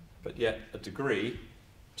 But yet a degree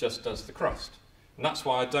just does the crust. And that's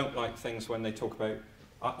why I don't like things when they talk about,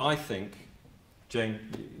 I think, Jane,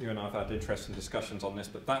 you and I have had interesting discussions on this,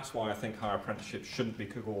 but that's why I think higher apprenticeships shouldn't be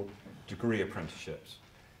called degree apprenticeships,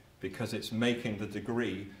 because it's making the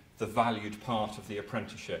degree the valued part of the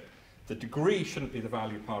apprenticeship. The degree shouldn't be the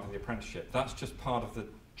valued part of the apprenticeship. That's just part of the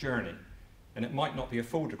journey. And it might not be a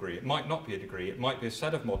full degree. It might not be a degree. It might be a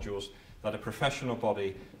set of modules that a professional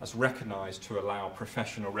body has recognised to allow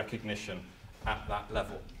professional recognition at that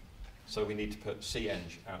level. So we need to put CEng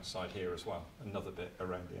outside here as well, another bit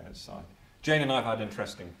around the outside. Jane and I have had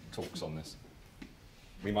interesting talks on this.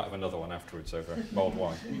 We might have another one afterwards over mulled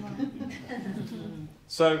wine.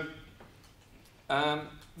 So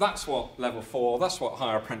that's what level 4, that's what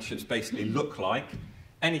higher apprenticeships basically look like.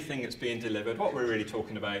 Anything that's being delivered, what we're really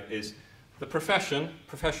talking about is the profession,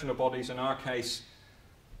 professional bodies, in our case,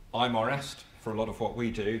 IMRS for a lot of what we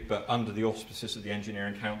do, but under the auspices of the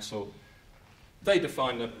Engineering Council, they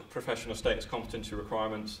define the professional status competency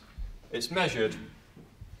requirements. It's measured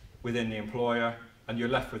within the employer, and you're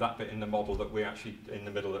left with that bit in the model that we actually, in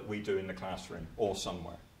the middle, that we do in the classroom or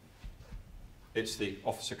somewhere. It's the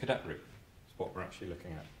officer cadet route. It's what we're actually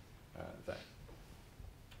looking at there.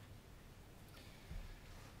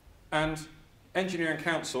 And Engineering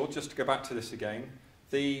Council, just to go back to this again,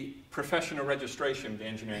 the professional registration of the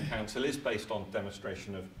Engineering Council is based on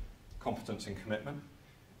demonstration of competence and commitment,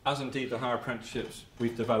 as indeed the higher apprenticeships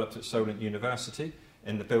we've developed at Solent University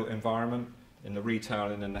in the built environment, in the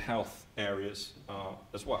retail and in the health areas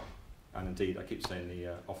as well. And indeed, I keep saying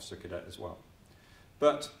the officer cadet as well.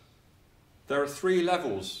 But there are 3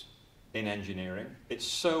 levels in engineering. It's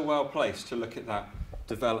so well placed to look at that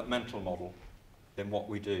developmental model in what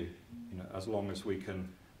we do, you know, as long as we can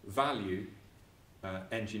value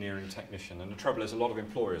engineering technician. And the trouble is, a lot of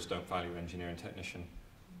employers don't value engineering technician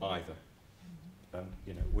either. And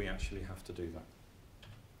you know, we actually have to do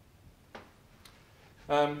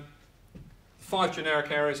that. 5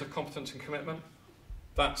 generic areas of competence and commitment.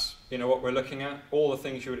 That's, you know, what we're looking at. All the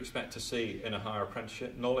things you would expect to see in a higher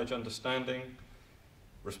apprenticeship: knowledge, understanding,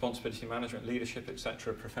 responsibility management, leadership,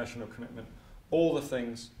 etc., professional commitment. All the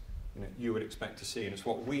things, you know, you would expect to see, and it's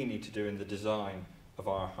what we need to do in the design of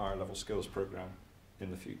our higher level skills program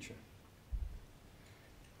in the future.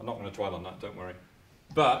 I'm not going to dwell on that, don't worry.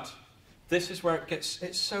 But this is where it gets,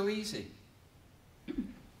 it's so easy.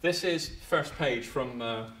 This is first page from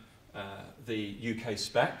the UK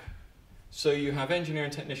spec. So you have engineer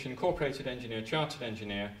and technician, incorporated engineer, chartered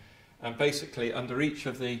engineer, and basically under each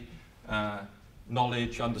of the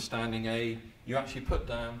knowledge, understanding A, you actually put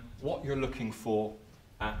down what you're looking for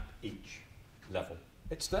at each level.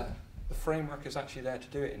 It's there. The framework is actually there to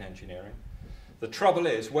do it in engineering. The trouble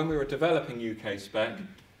is, when we were developing UK spec,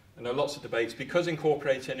 and there are lots of debates, because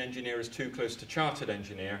incorporated engineer is too close to chartered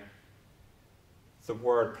engineer, the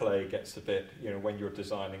wordplay gets a bit, when you're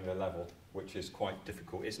designing the level, which is quite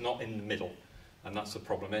difficult. It's not in the middle, and that's the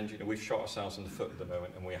problem. We've shot ourselves in the foot at the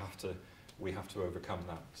moment, and we have to overcome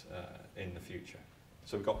that in the future.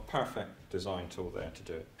 So we've got a perfect design tool there to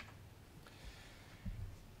do it.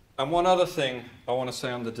 And one other thing I want to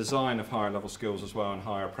say on the design of higher level skills as well and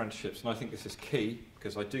higher apprenticeships, and I think this is key,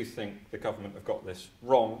 because I do think the government have got this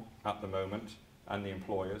wrong at the moment, and the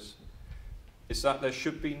employers, is that there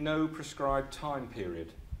should be no prescribed time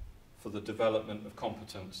period for the development of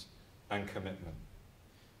competence and commitment.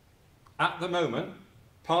 At the moment,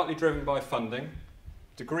 partly driven by funding,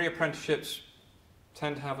 degree apprenticeships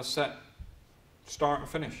tend to have a set start and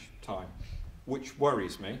finish time, which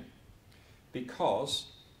worries me, because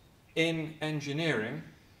in engineering,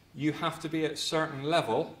 you have to be at a certain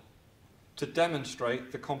level to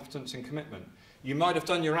demonstrate the competence and commitment. You might have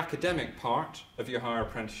done your academic part of your higher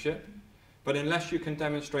apprenticeship, but unless you can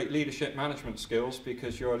demonstrate leadership management skills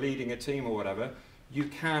because you're leading a team or whatever, you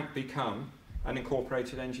can't become an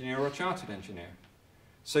incorporated engineer or a chartered engineer.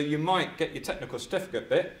 So you might get your technical certificate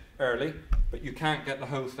bit early, but you can't get the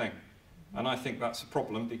whole thing. And I think that's a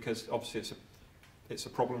problem, because obviously it's a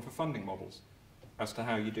problem for funding models as to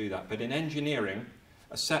how you do that. But in engineering,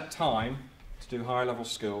 a set time to do higher level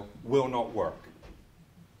skill will not work.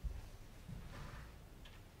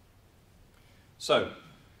 So,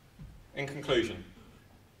 in conclusion,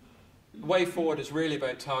 the way forward is really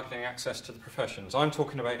about targeting access to the professions. I'm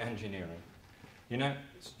talking about engineering.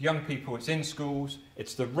 It's young people, it's in schools,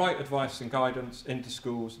 it's the right advice and guidance into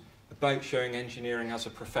schools about showing engineering as a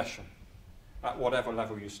profession at whatever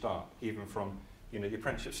level you start, even from the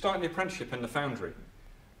apprenticeship. Starting the apprenticeship in the foundry.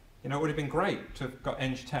 It would have been great to have got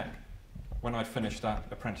Eng Tech when I'd finished that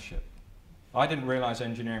apprenticeship. I didn't realise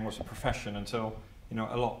engineering was a profession until,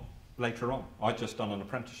 a lot later on. I'd just done an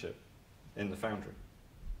apprenticeship in the foundry.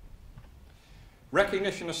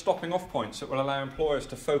 Recognition of stopping off points that will allow employers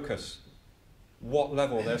to focus what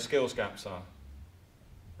level their skills gaps are.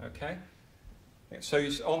 Okay? So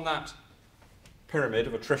on that pyramid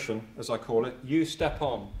of attrition, as I call it, you step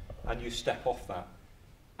on and you step off that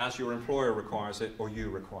as your employer requires it or you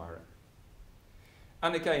require it.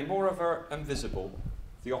 And again, moreover and visible,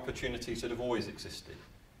 the opportunities that have always existed,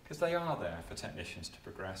 because they are there for technicians to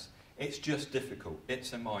progress. It's just difficult.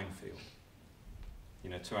 It's a minefield,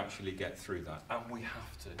 to actually get through that. And we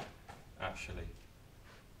have to actually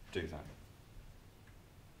do that.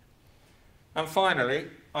 And finally,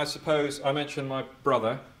 I suppose I mentioned my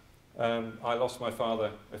brother. I lost my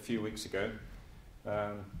father a few weeks ago.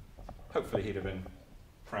 Hopefully he'd have been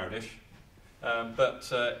proudish.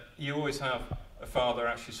 But you always have a father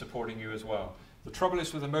actually supporting you as well. The trouble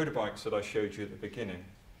is with the motorbikes that I showed you at the beginning,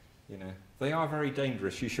 they are very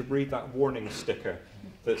dangerous. You should read that warning sticker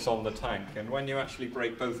that's on the tank. And when you actually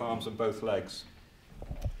break both arms and both legs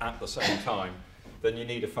at the same time, then you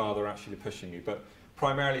need a father actually pushing you. But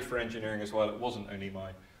primarily for engineering as well, it wasn't only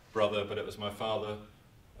my brother, but it was my father,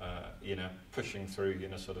 pushing through,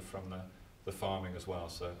 sort of from the farming as well.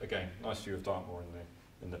 So again, nice view of Dartmoor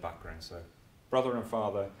in the background. So brother and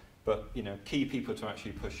father, but key people to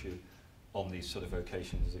actually push you on these sort of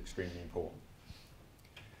vocations is extremely important.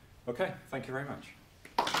 Okay, thank you very much.